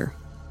murder,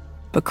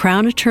 but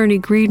Crown Attorney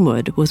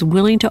Greenwood was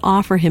willing to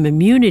offer him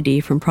immunity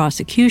from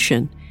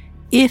prosecution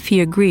if he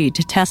agreed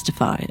to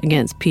testify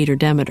against Peter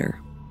Demeter.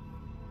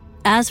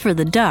 As for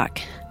the Duck,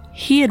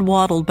 he had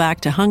waddled back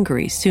to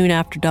Hungary soon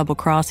after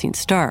double-crossing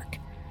Stark,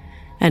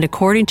 and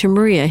according to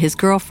Maria, his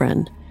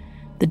girlfriend,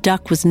 the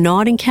Duck was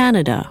not in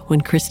Canada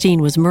when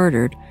Christine was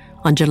murdered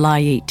on July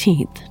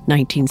 18,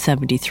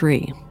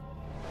 1973.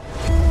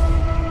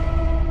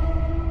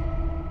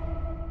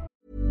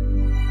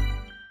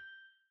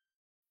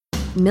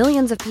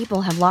 Millions of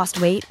people have lost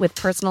weight with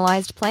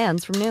personalized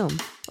plans from Noom.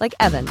 Like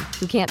Evan,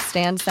 who can't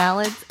stand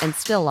salads and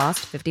still lost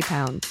 50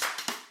 pounds.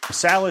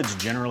 Salads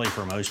generally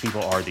for most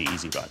people are the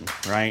easy button,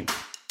 right?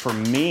 For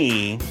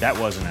me, that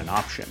wasn't an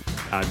option.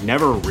 I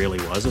never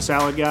really was a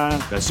salad guy.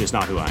 That's just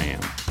not who I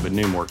am. But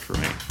Noom worked for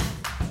me.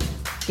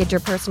 Get your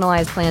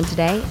personalized plan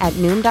today at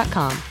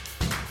Noom.com.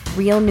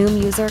 Real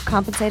Noom user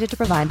compensated to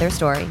provide their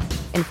story.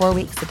 In 4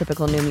 weeks, the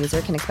typical Noom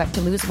user can expect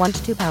to lose 1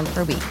 to 2 pounds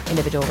per week.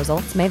 Individual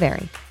results may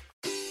vary.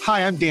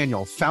 Hi, I'm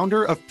Daniel,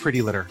 founder of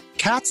Pretty Litter.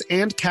 Cats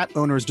and cat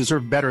owners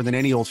deserve better than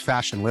any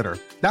old-fashioned litter.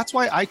 That's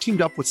why I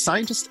teamed up with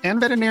scientists and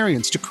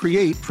veterinarians to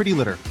create Pretty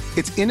Litter.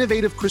 Its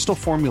innovative crystal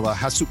formula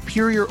has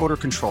superior odor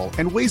control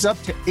and weighs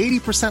up to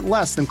 80%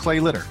 less than clay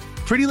litter.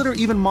 Pretty Litter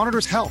even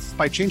monitors health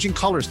by changing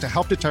colors to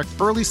help detect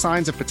early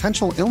signs of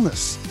potential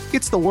illness.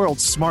 It's the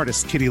world's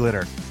smartest kitty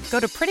litter. Go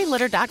to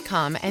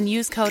prettylitter.com and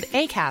use code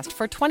ACAST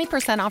for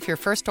 20% off your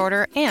first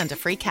order and a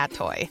free cat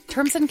toy.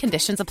 Terms and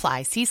conditions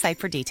apply. See site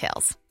for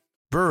details.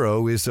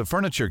 Burrow is a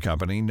furniture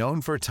company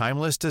known for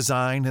timeless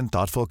design and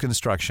thoughtful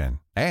construction,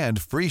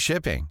 and free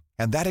shipping,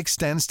 and that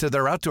extends to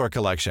their outdoor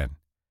collection.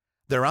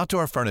 Their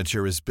outdoor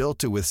furniture is built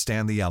to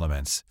withstand the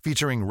elements,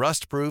 featuring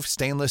rust-proof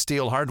stainless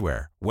steel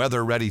hardware,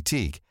 weather-ready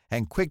teak,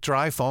 and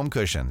quick-dry foam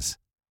cushions.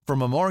 For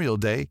Memorial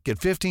Day, get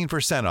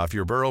 15% off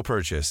your Burrow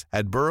purchase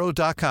at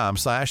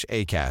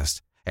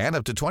burrow.com/ACAST, and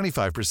up to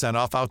 25%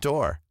 off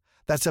outdoor.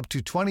 That's up to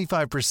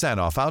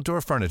 25% off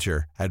outdoor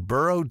furniture at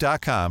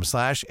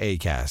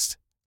burrow.com/ACAST.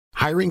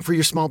 Hiring for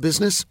your small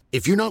business?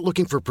 If you're not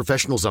looking for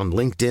professionals on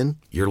LinkedIn,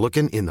 you're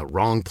looking in the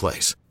wrong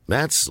place.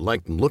 That's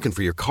like looking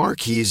for your car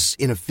keys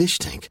in a fish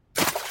tank.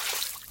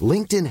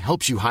 LinkedIn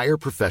helps you hire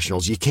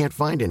professionals you can't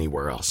find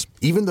anywhere else,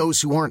 even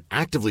those who aren't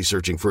actively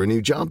searching for a new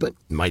job but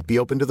might be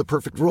open to the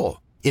perfect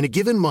role. In a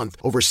given month,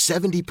 over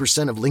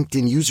 70% of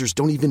LinkedIn users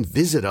don't even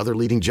visit other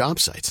leading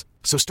job sites.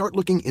 So start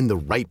looking in the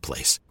right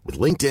place. With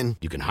LinkedIn,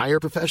 you can hire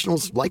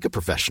professionals like a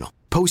professional.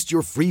 Post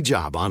your free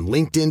job on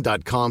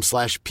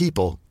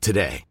linkedin.com/people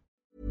today.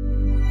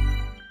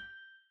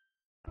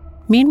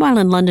 Meanwhile,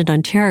 in London,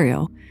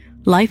 Ontario,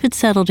 life had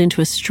settled into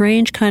a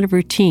strange kind of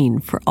routine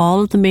for all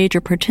of the major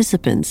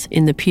participants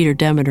in the Peter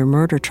Demeter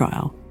murder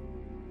trial.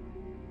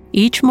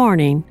 Each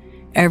morning,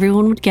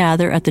 everyone would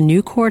gather at the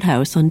new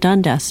courthouse on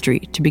Dundas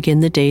Street to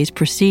begin the day's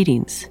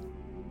proceedings.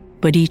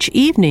 But each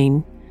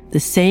evening, the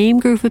same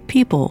group of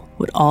people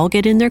would all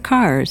get in their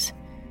cars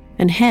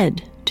and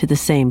head to the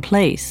same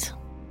place.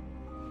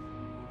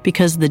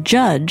 Because the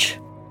judge,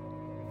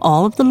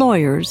 all of the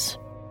lawyers,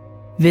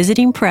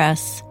 visiting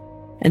press,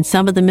 and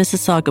some of the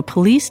Mississauga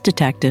police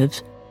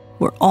detectives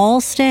were all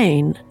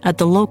staying at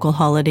the local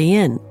Holiday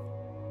Inn.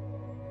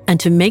 And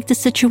to make the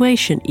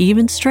situation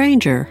even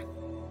stranger,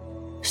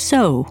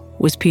 so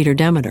was Peter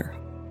Demeter.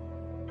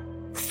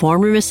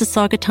 Former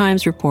Mississauga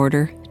Times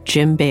reporter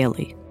Jim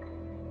Bailey.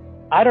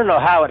 I don't know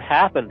how it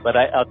happened, but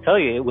I'll tell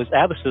you, it was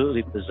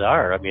absolutely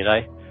bizarre. I mean,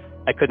 I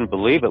couldn't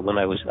believe it when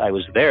I was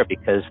there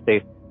because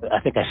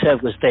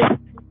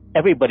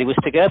everybody was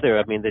together.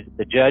 I mean,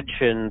 the judge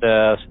and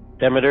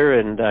Demeter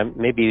and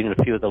maybe even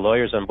a few of the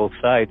lawyers on both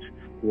sides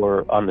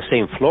were on the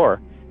same floor,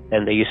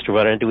 and they used to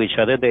run into each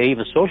other. They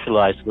even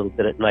socialized a little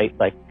bit at night,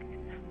 like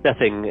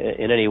nothing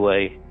in any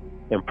way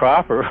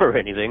improper or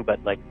anything,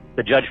 but like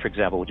the judge, for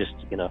example, would just,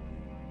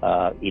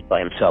 eat by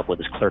himself with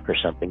his clerk or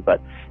something.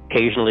 But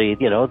occasionally,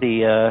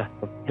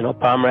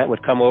 Pomerant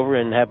would come over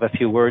and have a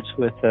few words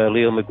with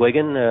Leo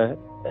McGuigan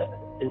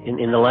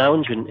in the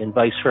lounge, and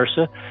vice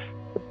versa.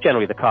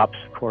 Generally, the cops,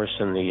 of course,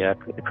 and the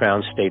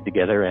Crown stayed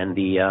together, and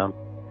the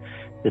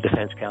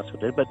defense counsel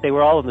did. But they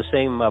were all in the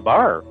same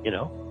bar,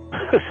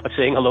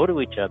 saying hello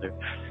to each other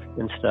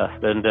and stuff.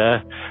 And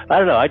I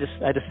don't know. I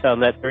just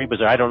found that very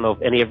bizarre. I don't know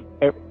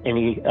if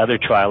any other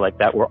trial like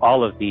that where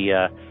all of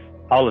the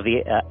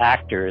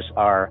actors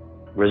are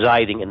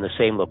residing in the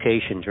same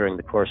location during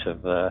the course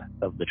of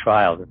the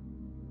trial.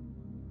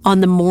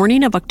 On the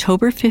morning of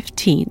October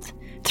 15th,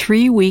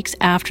 3 weeks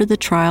after the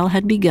trial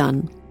had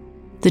begun,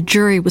 the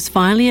jury was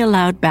finally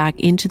allowed back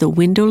into the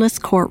windowless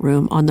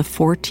courtroom on the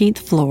 14th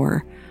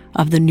floor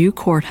of the new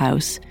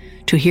courthouse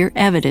to hear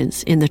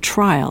evidence in the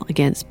trial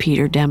against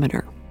Peter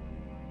Demeter.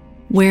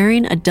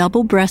 Wearing a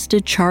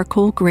double-breasted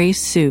charcoal gray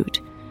suit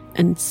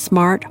and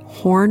smart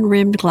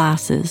horn-rimmed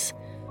glasses,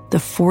 the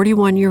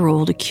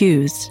 41-year-old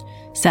accused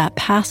sat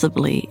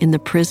passively in the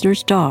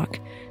prisoner's dock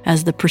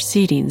as the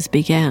proceedings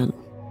began.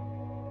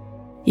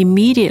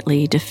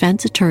 Immediately,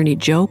 defense attorney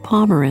Joe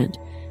Pomerant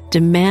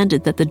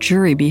demanded that the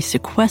jury be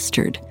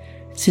sequestered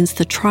since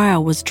the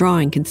trial was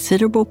drawing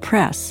considerable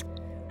press,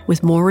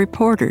 with more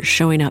reporters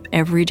showing up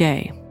every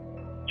day.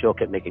 Joe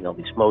kept making all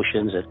these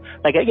motions, and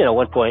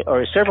one point,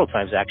 or several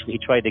times actually, he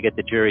tried to get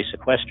the jury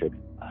sequestered.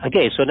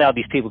 Okay, so now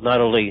these people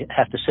not only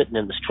have to sit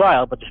in this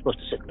trial, but they're supposed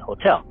to sit in the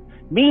hotel.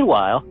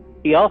 Meanwhile,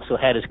 he also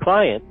had his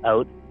client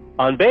out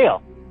on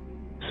bail.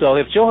 So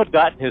if Joe had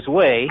gotten his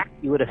way,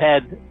 you would have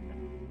had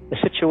a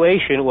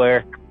situation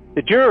where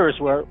the jurors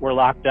were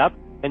locked up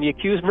and the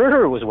accused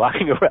murderer was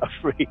walking around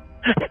free.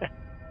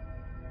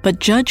 But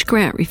Judge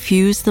Grant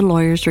refused the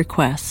lawyer's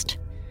request.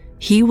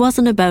 He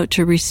wasn't about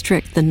to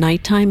restrict the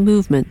nighttime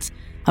movements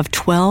of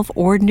 12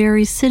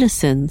 ordinary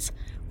citizens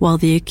while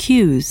the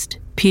accused,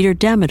 Peter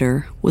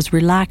Demeter, was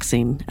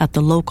relaxing at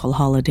the local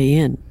Holiday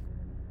Inn.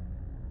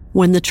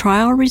 When the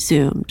trial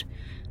resumed,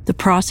 the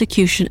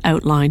prosecution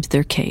outlined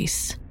their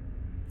case,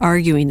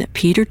 arguing that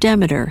Peter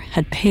Demeter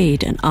had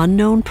paid an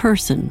unknown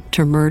person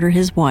to murder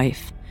his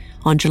wife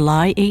on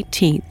July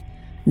 18,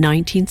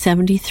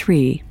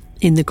 1973,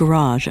 in the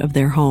garage of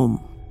their home.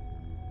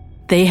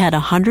 They had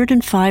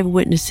 105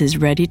 witnesses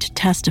ready to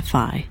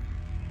testify,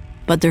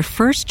 but their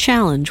first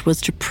challenge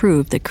was to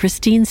prove that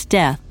Christine's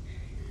death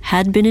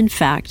had been in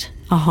fact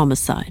a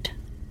homicide.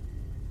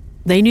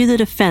 They knew the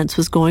defense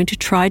was going to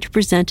try to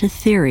present a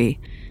theory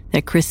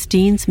that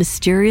Christine's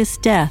mysterious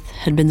death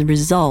had been the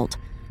result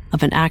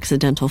of an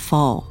accidental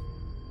fall.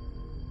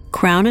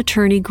 Crown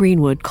Attorney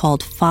Greenwood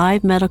called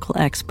 5 medical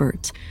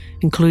experts,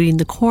 including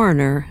the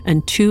coroner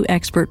and 2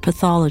 expert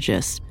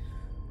pathologists,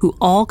 who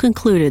all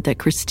concluded that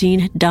Christine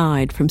had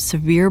died from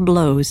severe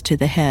blows to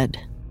the head.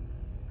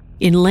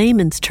 In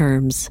layman's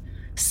terms,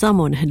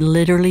 someone had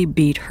literally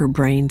beat her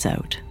brains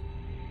out.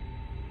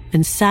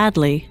 And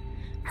sadly,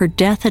 her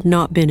death had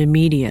not been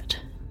immediate.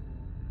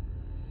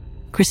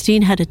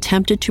 Christine had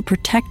attempted to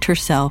protect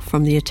herself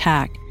from the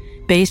attack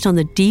based on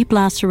the deep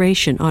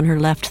laceration on her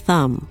left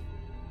thumb,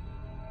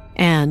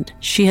 and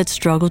she had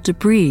struggled to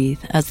breathe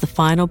as the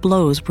final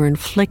blows were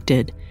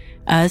inflicted,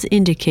 as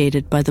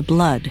indicated by the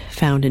blood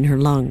found in her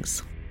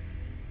lungs.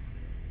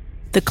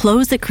 The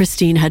clothes that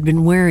Christine had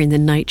been wearing the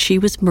night she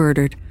was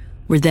murdered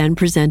were then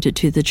presented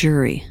to the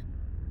jury: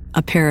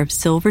 a pair of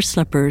silver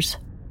slippers,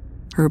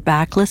 her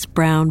backless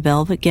brown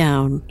velvet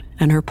gown,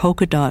 and her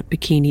polka dot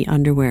bikini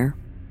underwear.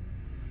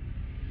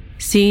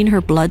 Seeing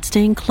her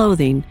blood-stained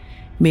clothing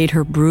made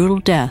her brutal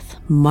death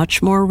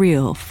much more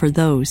real for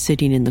those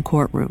sitting in the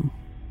courtroom.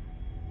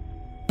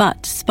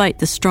 But despite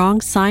the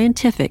strong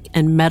scientific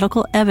and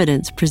medical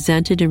evidence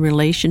presented in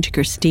relation to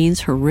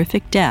Christine's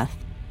horrific death,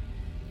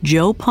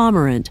 Joe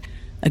Pomerant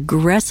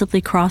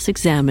aggressively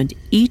cross-examined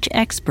each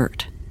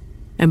expert,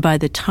 and by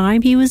the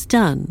time he was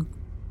done,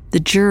 the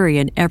jury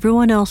and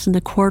everyone else in the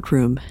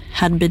courtroom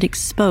had been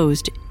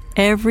exposed to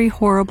every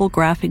horrible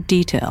graphic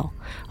detail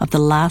of the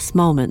last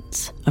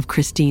moments of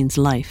Christine's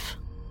life.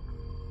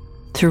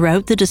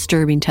 Throughout the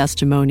disturbing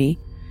testimony,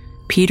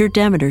 Peter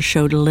Demeter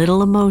showed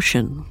little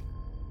emotion,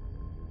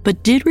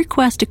 but did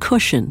request a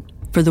cushion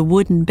for the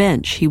wooden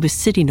bench he was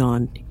sitting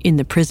on in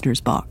the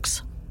prisoner's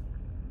box.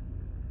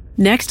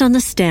 Next on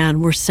the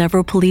stand were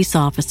several police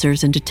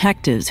officers and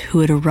detectives who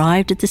had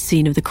arrived at the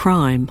scene of the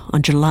crime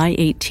on July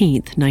 18,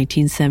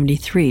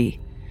 1973,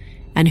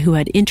 and who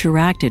had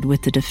interacted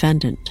with the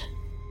defendant.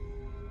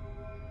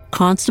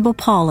 Constable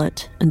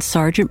Pollitt and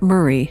Sergeant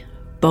Murray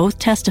both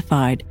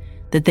testified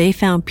that they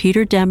found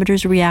Peter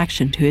Demeter's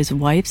reaction to his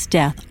wife's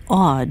death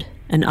odd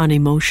and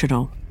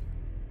unemotional.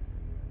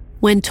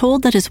 When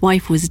told that his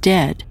wife was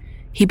dead,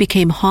 he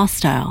became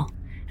hostile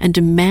and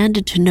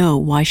demanded to know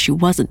why she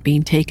wasn't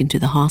being taken to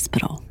the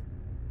hospital.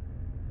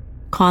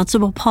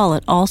 Constable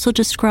Pollitt also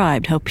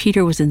described how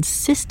Peter was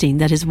insisting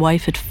that his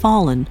wife had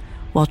fallen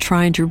while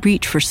trying to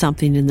reach for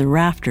something in the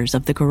rafters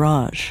of the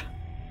garage.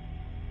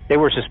 They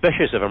were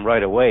suspicious of him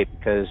right away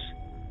because,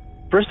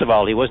 first of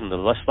all, he wasn't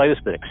the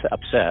slightest bit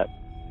upset.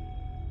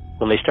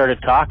 when they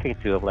started talking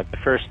to him, like the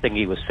first thing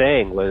he was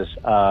saying was,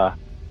 I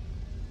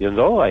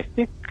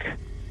think,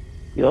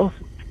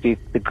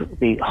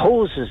 the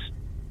hose is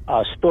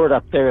stored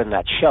up there in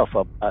that shelf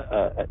up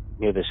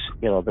near this,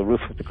 the roof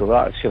of the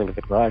garage, ceiling of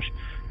the garage.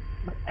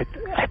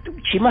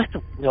 She must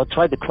have,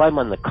 tried to climb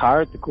on the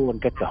car to go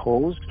and get the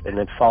hose, and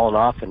then fallen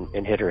off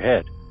and hit her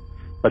head.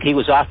 But he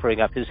was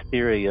offering up his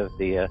theory of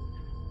the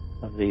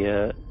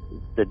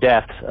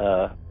death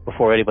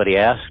before anybody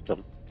asked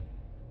him.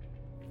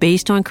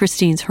 Based on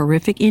Christine's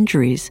horrific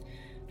injuries,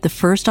 the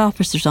first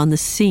officers on the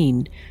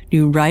scene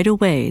knew right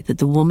away that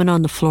the woman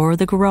on the floor of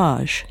the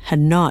garage had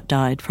not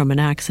died from an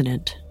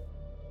accident.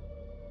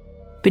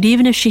 But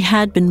even if she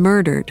had been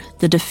murdered,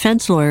 the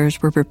defense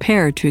lawyers were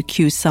prepared to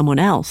accuse someone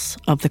else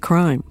of the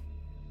crime.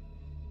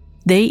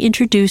 They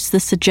introduced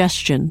the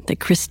suggestion that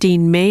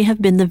Christine may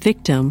have been the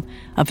victim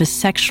of a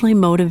sexually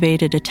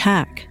motivated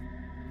attack,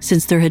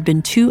 since there had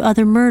been 2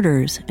 other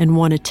murders and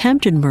 1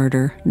 attempted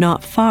murder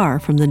not far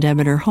from the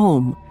Demeter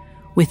home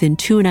within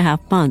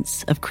 2.5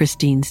 months of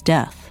Christine's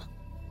death.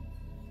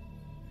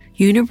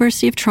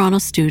 University of Toronto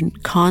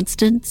student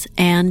Constance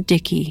Ann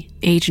Dickey,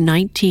 age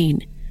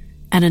 19,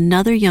 and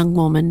another young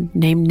woman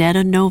named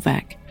Netta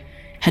Novak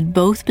had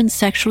both been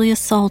sexually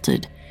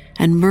assaulted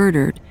and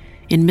murdered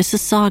in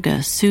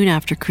Mississauga soon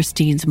after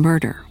Christine's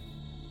murder.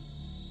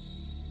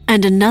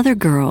 And another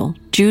girl,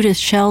 Judith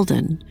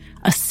Sheldon,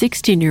 a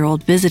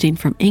 16-year-old visiting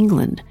from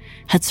England,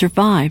 had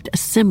survived a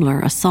similar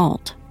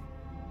assault.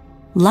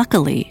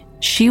 Luckily,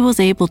 she was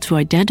able to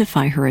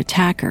identify her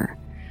attacker,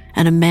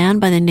 and a man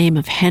by the name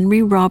of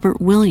Henry Robert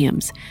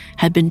Williams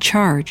had been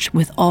charged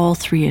with all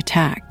 3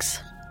 attacks.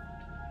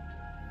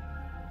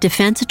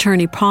 Defense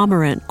attorney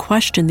Pomerant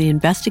questioned the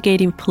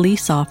investigating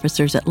police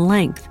officers at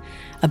length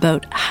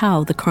about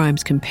how the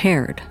crimes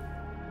compared,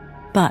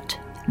 but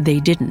they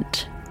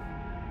didn't.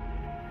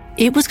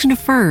 It was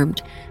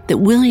confirmed that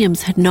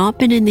Williams had not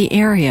been in the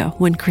area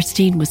when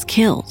Christine was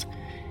killed,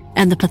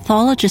 and the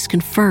pathologist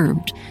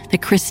confirmed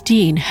that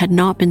Christine had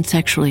not been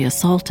sexually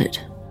assaulted.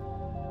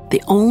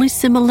 The only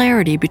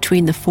similarity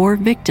between the 4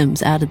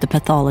 victims, added the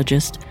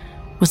pathologist,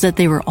 was that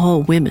they were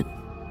all women.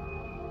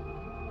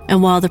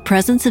 And while the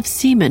presence of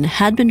semen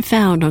had been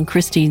found on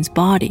Christine's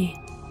body,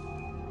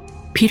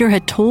 Peter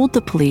had told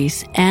the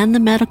police and the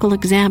medical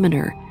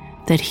examiner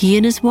that he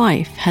and his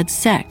wife had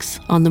sex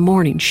on the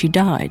morning she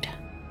died.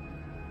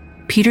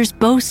 Peter's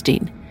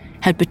boasting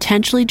had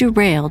potentially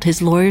derailed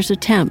his lawyer's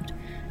attempt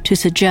to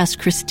suggest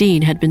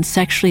Christine had been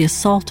sexually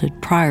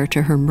assaulted prior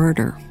to her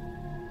murder.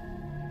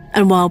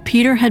 And while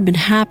Peter had been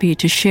happy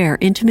to share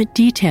intimate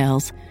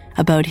details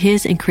about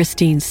his and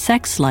Christine's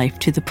sex life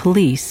to the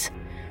police,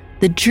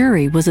 the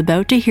jury was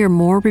about to hear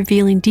more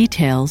revealing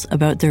details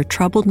about their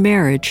troubled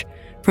marriage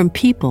from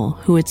people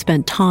who had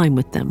spent time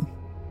with them.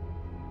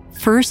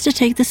 First to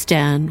take the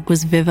stand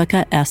was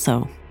Vivica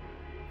Esso,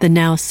 the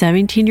now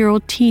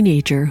 17-year-old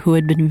teenager who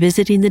had been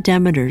visiting the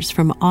Demeters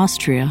from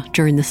Austria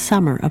during the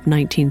summer of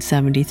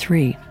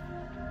 1973.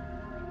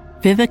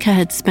 Vivica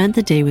had spent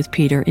the day with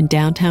Peter in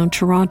downtown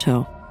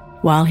Toronto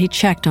while he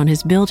checked on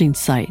his building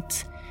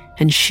sites,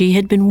 and she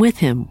had been with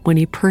him when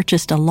he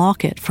purchased a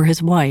locket for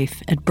his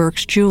wife at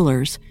Burke's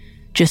Jewelers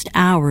just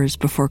hours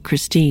before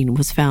Christine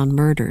was found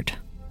murdered.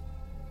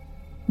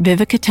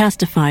 Vivica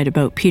testified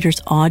about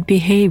Peter's odd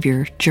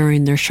behavior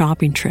during their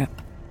shopping trip.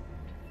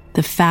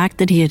 The fact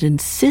that he had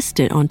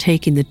insisted on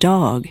taking the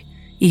dog,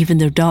 even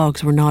though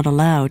dogs were not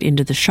allowed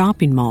into the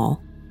shopping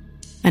mall,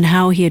 and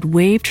how he had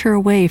waved her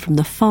away from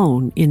the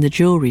phone in the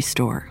jewelry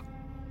store.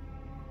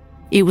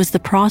 It was the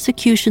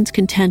prosecution's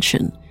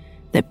contention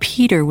that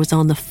Peter was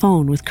on the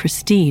phone with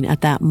Christine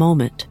at that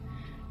moment,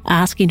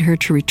 asking her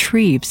to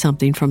retrieve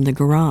something from the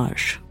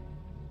garage.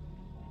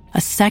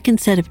 A second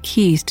set of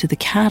keys to the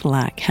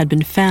Cadillac had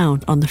been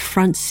found on the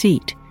front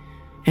seat,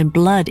 and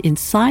blood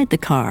inside the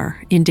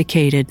car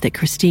indicated that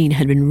Christine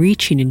had been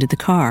reaching into the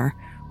car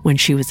when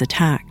she was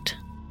attacked.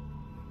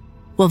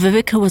 While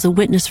Vivica was a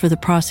witness for the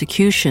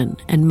prosecution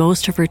and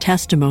most of her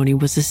testimony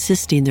was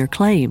assisting their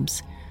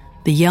claims,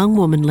 the young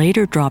woman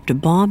later dropped a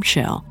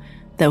bombshell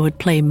that would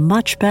play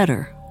much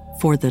better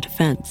for the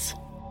defense.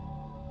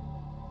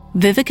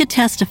 Vivica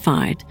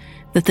testified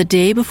that the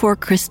day before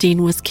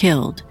Christine was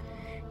killed,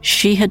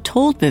 she had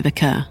told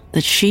Vivica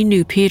that she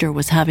knew Peter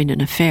was having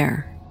an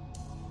affair.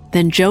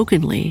 Then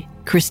jokingly,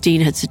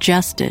 Christine had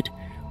suggested,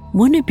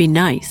 wouldn't it be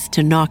nice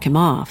to knock him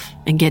off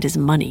and get his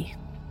money?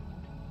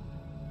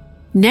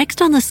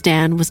 Next on the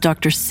stand was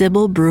Dr.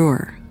 Sybil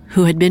Brewer,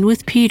 who had been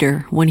with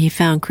Peter when he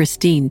found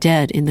Christine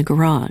dead in the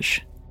garage.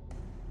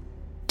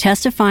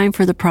 Testifying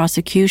for the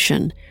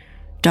prosecution,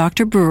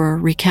 Dr. Brewer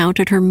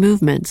recounted her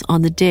movements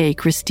on the day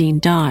Christine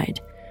died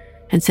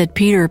and said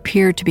Peter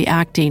appeared to be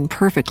acting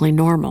perfectly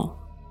normal.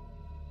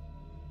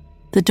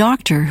 The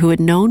doctor, who had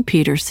known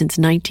Peter since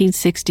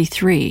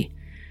 1963,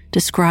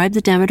 described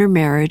the Demeter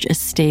marriage as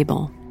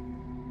stable.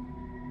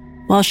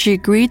 While she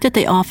agreed that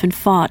they often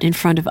fought in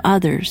front of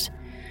others,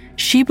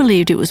 she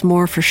believed it was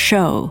more for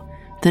show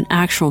than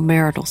actual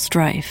marital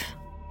strife.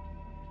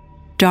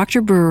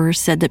 Dr. Brewer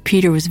said that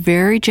Peter was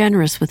very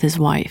generous with his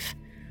wife,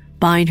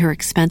 buying her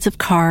expensive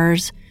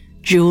cars,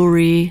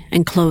 jewelry,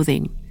 and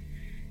clothing,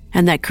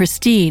 and that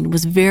Christine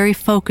was very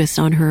focused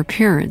on her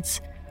appearance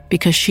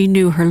because she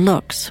knew her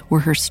looks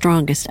were her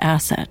strongest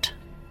asset.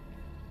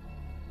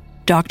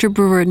 Dr.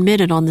 Brewer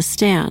admitted on the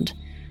stand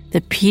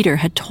that Peter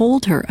had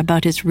told her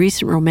about his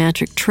recent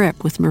romantic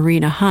trip with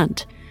Marina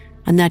Hunt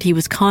and that he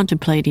was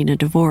contemplating a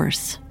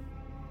divorce.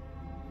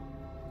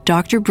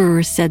 Dr.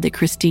 Brewer said that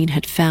Christine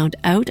had found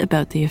out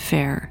about the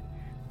affair,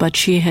 but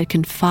she had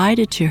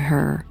confided to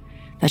her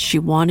that she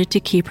wanted to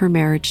keep her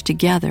marriage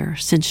together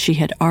since she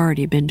had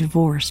already been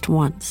divorced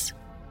once.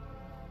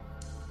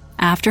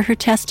 After her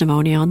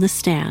testimony on the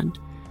stand,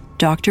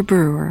 Dr.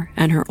 Brewer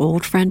and her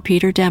old friend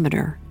Peter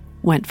Demeter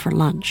went for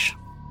lunch.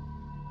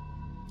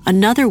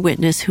 Another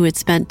witness who had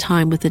spent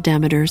time with the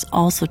Demeters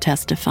also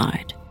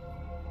testified.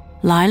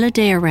 Lila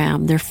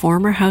Dayaram, their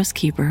former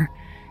housekeeper,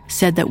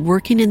 said that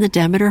working in the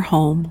Demeter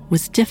home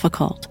was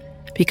difficult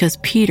because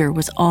Peter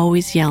was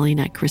always yelling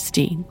at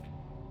Christine.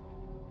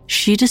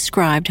 She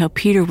described how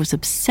Peter was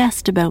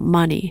obsessed about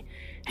money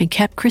and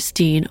kept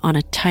Christine on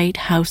a tight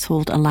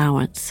household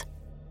allowance.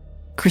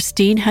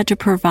 Christine had to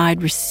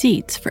provide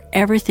receipts for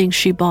everything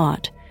she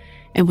bought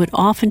and would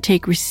often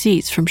take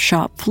receipts from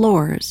shop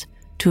floors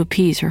to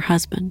appease her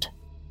husband.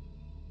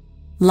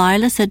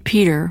 Lila said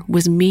Peter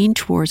was mean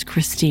towards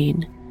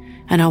Christine,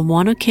 and on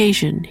one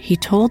occasion he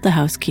told the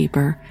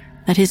housekeeper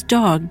that his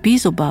dog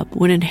Beelzebub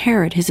would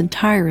inherit his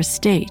entire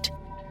estate,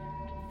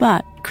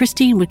 but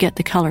Christine would get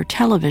the color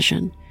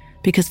television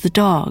because the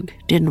dog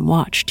didn't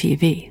watch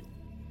TV.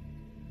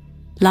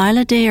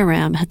 Lila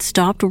Dayaram had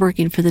stopped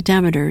working for the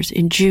Demeters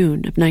in June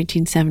of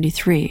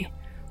 1973,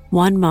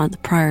 1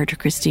 month prior to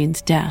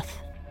Christine's death.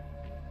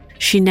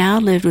 She now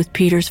lived with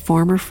Peter's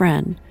former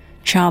friend,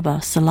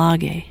 Chaba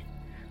Salage,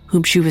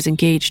 whom she was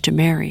engaged to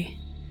marry,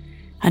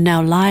 and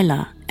now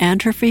Lila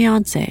and her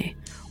fiancé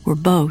were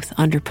both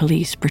under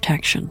police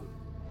protection.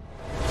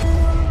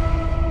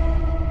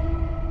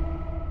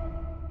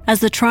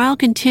 As the trial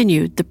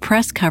continued, the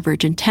press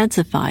coverage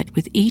intensified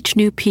with each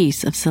new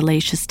piece of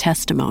salacious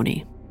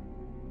testimony.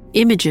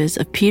 Images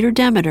of Peter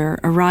Demeter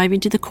arriving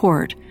to the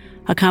court,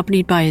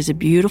 accompanied by his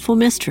beautiful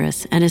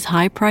mistress and his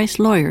high-priced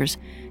lawyers,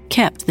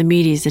 kept the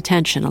media's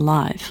attention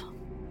alive.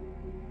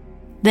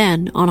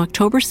 Then, on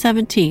October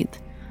 17th,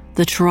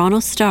 the Toronto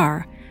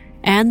Star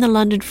and the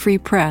London Free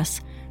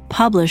Press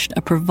published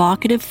a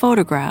provocative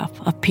photograph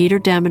of Peter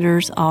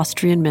Demeter's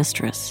Austrian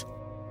mistress.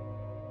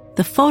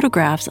 The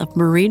photographs of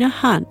Marina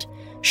Hunt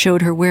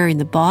showed her wearing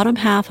the bottom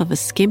half of a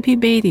skimpy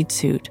bathing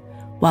suit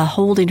while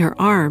holding her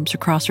arms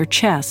across her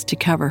chest to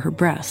cover her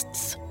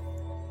breasts.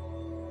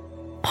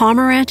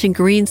 Pomerant and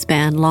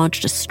Greenspan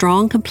launched a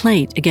strong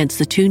complaint against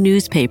the two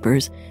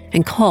newspapers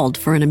and called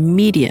for an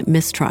immediate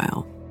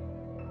mistrial.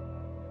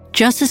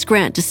 Justice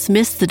Grant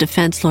dismissed the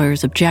defense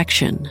lawyer's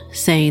objection,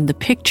 saying the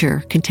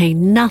picture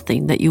contained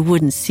nothing that you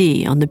wouldn't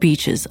see on the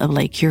beaches of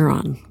Lake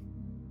Huron.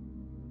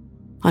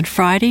 On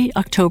Friday,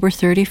 October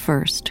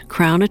 31st,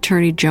 Crown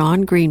Attorney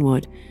John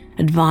Greenwood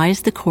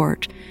advised the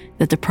court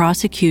that the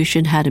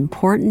prosecution had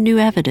important new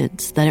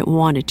evidence that it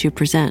wanted to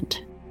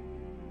present.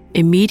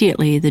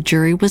 Immediately, the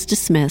jury was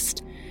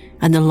dismissed,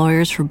 and the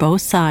lawyers for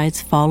both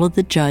sides followed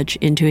the judge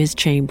into his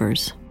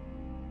chambers.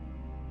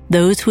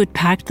 Those who had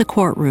packed the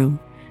courtroom,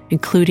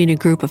 including a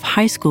group of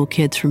high school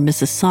kids from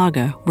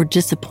Mississauga, were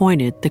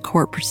disappointed the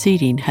court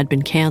proceeding had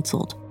been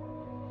canceled,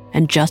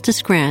 and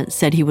Justice Grant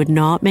said he would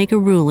not make a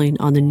ruling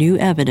on the new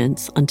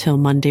evidence until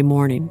Monday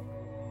morning.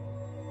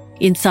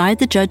 Inside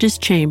the judge's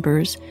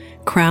chambers,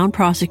 Crown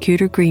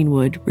Prosecutor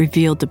Greenwood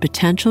revealed the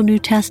potential new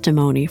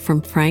testimony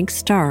from Frank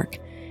Stark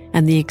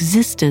and the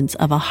existence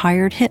of a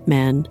hired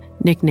hitman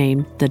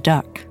nicknamed the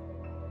Duck.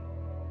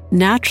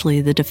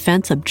 Naturally, the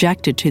defense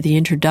objected to the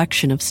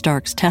introduction of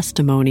Stark's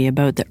testimony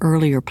about the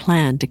earlier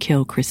plan to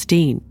kill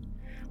Christine.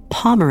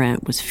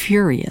 Pomerant was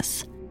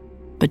furious,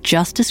 but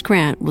Justice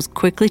Grant was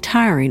quickly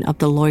tiring of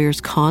the lawyer's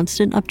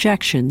constant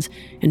objections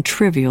and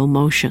trivial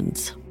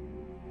motions.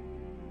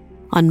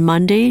 On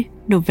Monday,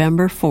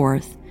 November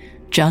 4th,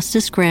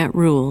 Justice Grant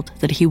ruled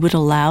that he would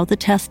allow the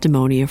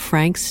testimony of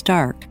Frank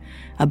Stark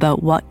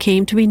about what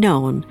came to be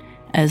known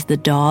as the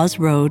Dawes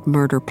Road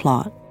murder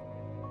plot.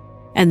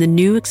 And the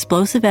new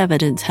explosive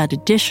evidence had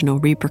additional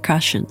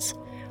repercussions.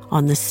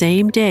 On the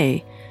same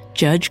day,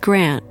 Judge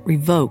Grant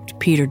revoked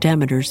Peter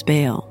Demeter's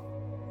bail.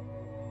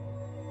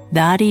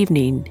 That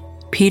evening,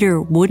 Peter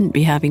wouldn't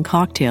be having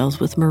cocktails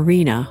with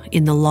Marina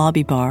in the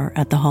lobby bar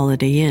at the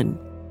Holiday Inn.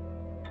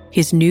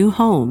 His new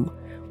home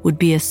would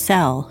be a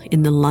cell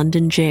in the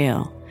London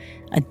jail,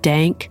 a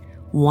dank,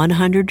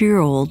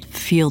 100-year-old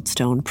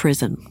Fieldstone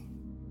prison.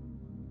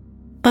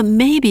 But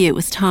maybe it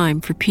was time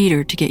for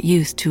Peter to get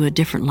used to a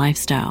different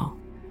lifestyle,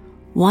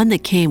 one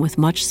that came with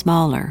much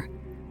smaller,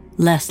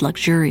 less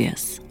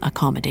luxurious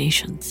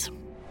accommodations.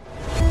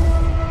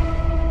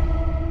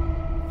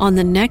 On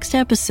the next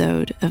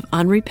episode of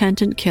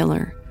Unrepentant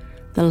Killer,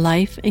 the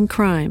life and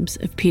crimes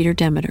of Peter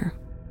Demeter.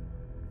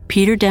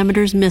 Peter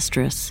Demeter's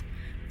mistress,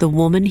 the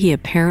woman he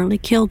apparently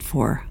killed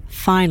for,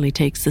 finally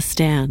takes the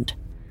stand.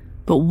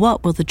 But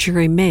what will the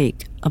jury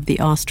make of the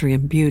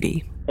Austrian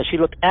beauty? And she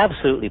looked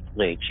absolutely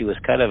plain. She was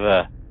kind of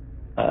a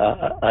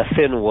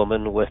thin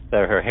woman with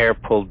her hair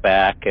pulled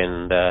back,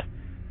 and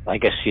I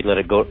guess she let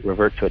it go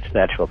revert to its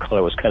natural color.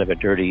 It was kind of a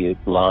dirty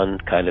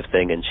blonde kind of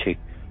thing, and she,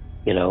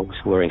 was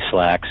wearing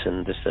slacks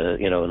and just a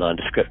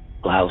nondescript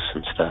blouse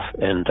and stuff.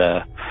 And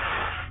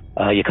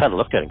you kind of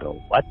looked at it and go,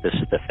 "What? This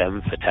is the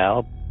femme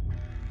fatale?"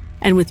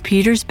 And with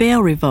Peter's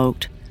bail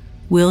revoked,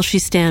 will she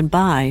stand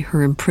by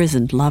her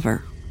imprisoned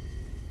lover?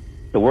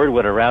 The word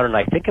went around, and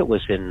I think it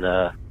was in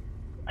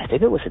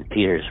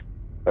Peter's,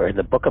 or in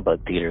the book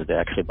about Peter,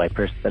 actually by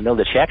person. I know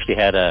that she actually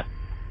had a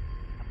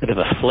bit of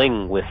a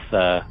fling with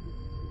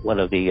one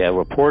of the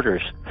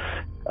reporters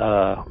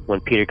when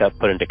Peter got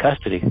put into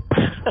custody.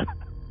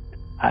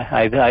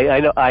 I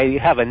know I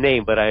have a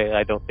name, but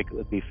I don't think it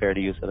would be fair to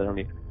use it. I don't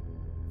even.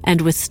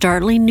 And with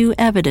startling new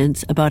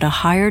evidence about a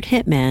hired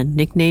hitman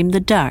nicknamed the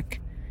Duck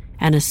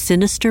and a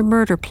sinister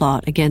murder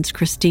plot against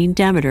Christine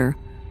Demeter,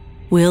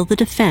 will the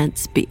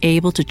defense be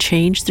able to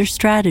change their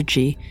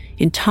strategy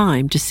in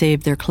time to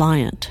save their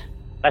client?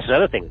 That's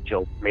another thing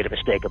Joe made a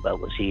mistake about,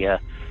 was he,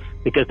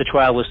 because the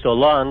trial was so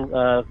long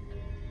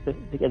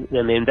and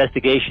the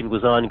investigation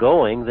was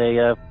ongoing,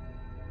 they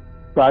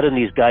brought in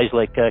these guys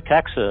like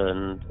Caxa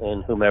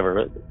and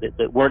whomever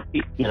that weren't,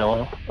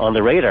 on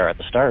the radar at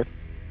the start.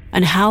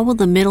 And how will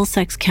the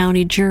Middlesex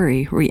County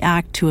jury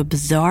react to a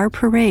bizarre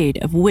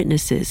parade of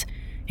witnesses,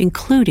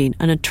 including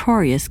a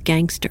notorious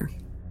gangster?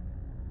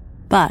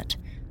 But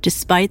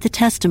despite the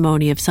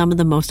testimony of some of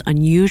the most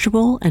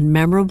unusual and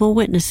memorable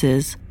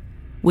witnesses,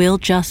 will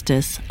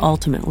justice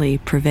ultimately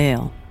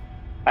prevail?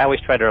 I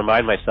always try to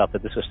remind myself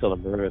that this was still a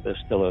murder.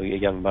 There's still a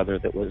young mother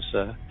that was,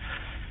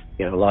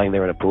 lying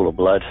there in a pool of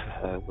blood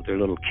with her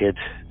little kid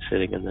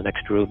sitting in the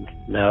next room.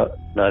 Now,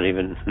 not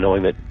even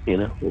knowing that,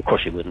 of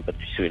course she wouldn't, but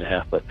she's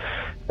 3.5. But,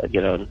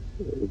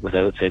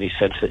 without any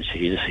sense that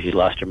she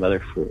lost her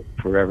mother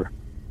forever.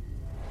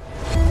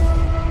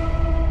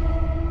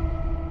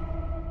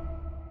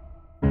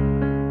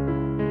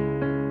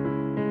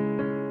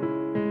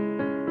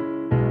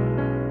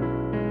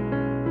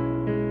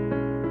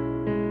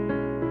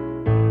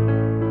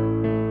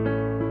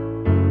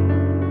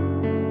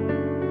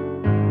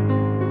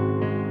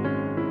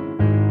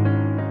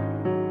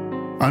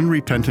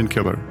 Unrepentant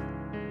Killer.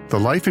 The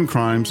Life and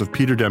Crimes of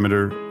Peter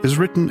Demeter is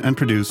written and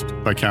produced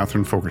by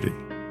Catherine Fogarty.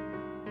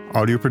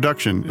 Audio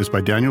production is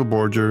by Daniel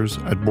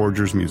Borgers at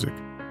Borgers Music.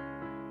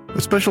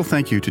 A special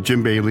thank you to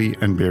Jim Bailey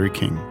and Barry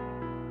King.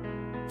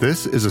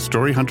 This is a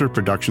Story Hunter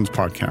Productions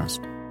podcast.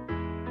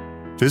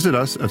 Visit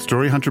us at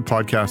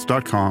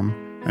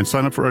storyhunterpodcast.com and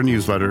sign up for our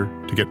newsletter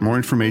to get more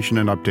information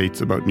and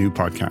updates about new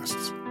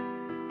podcasts.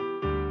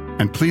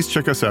 And please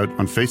check us out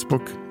on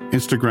Facebook,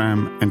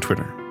 Instagram, and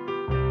Twitter.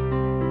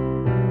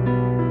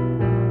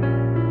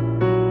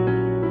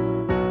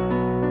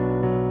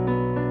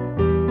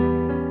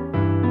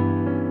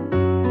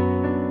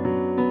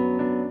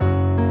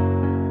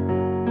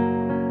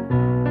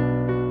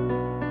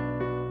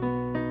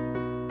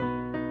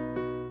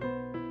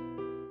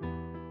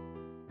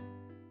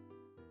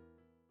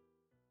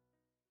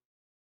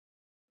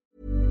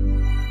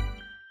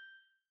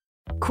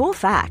 Cool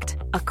fact,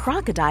 a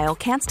crocodile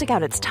can't stick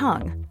out its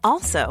tongue.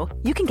 Also,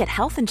 you can get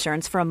health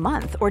insurance for a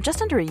month or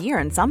just under a year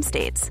in some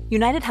states.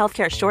 United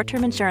Healthcare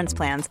short-term insurance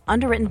plans,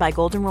 underwritten by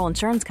Golden Rule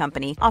Insurance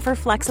Company, offer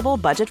flexible,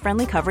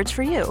 budget-friendly coverage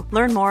for you.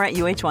 Learn more at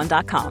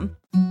uh1.com.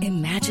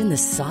 Imagine the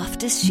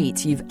softest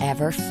sheets you've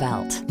ever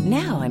felt.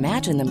 Now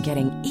imagine them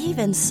getting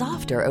even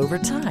softer over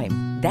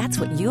time. That's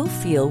what you'll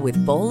feel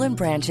with Boll &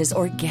 Branch's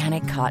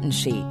organic cotton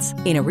sheets.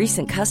 In a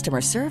recent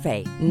customer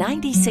survey,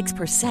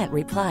 96%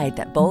 replied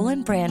that Boll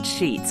 & Branch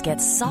sheets get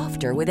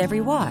softer with every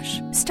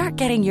wash. Start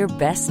getting your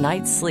best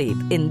night's sleep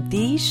in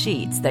these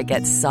sheets that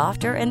get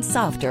softer and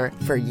softer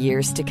for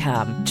years to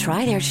come.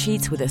 Try their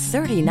sheets with a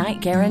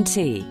 30-night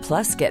guarantee.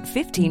 Plus, get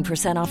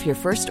 15% off your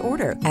first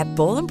order at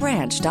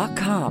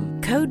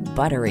bollandbranch.com. Code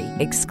BUTTERY.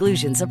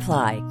 Exclusions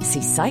apply.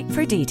 See site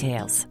for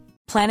details.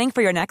 Planning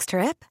for your next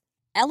trip?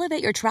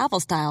 Elevate your travel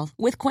style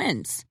with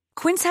Quince.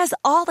 Quince has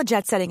all the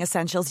jet-setting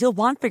essentials you'll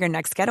want for your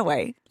next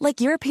getaway,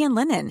 like European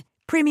linen,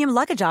 premium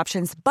luggage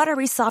options,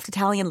 buttery soft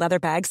Italian leather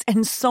bags,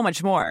 and so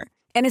much more.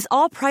 And is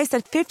all priced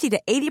at 50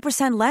 to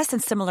 80% less than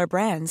similar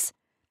brands.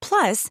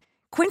 Plus,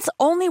 Quince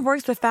only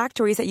works with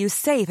factories that use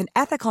safe and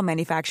ethical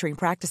manufacturing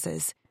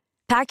practices.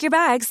 Pack your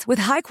bags with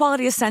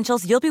high-quality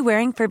essentials you'll be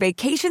wearing for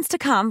vacations to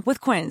come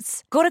with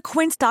Quince. Go to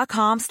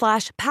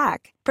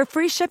quince.com/pack for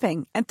free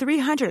shipping and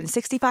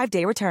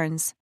 365-day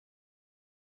returns.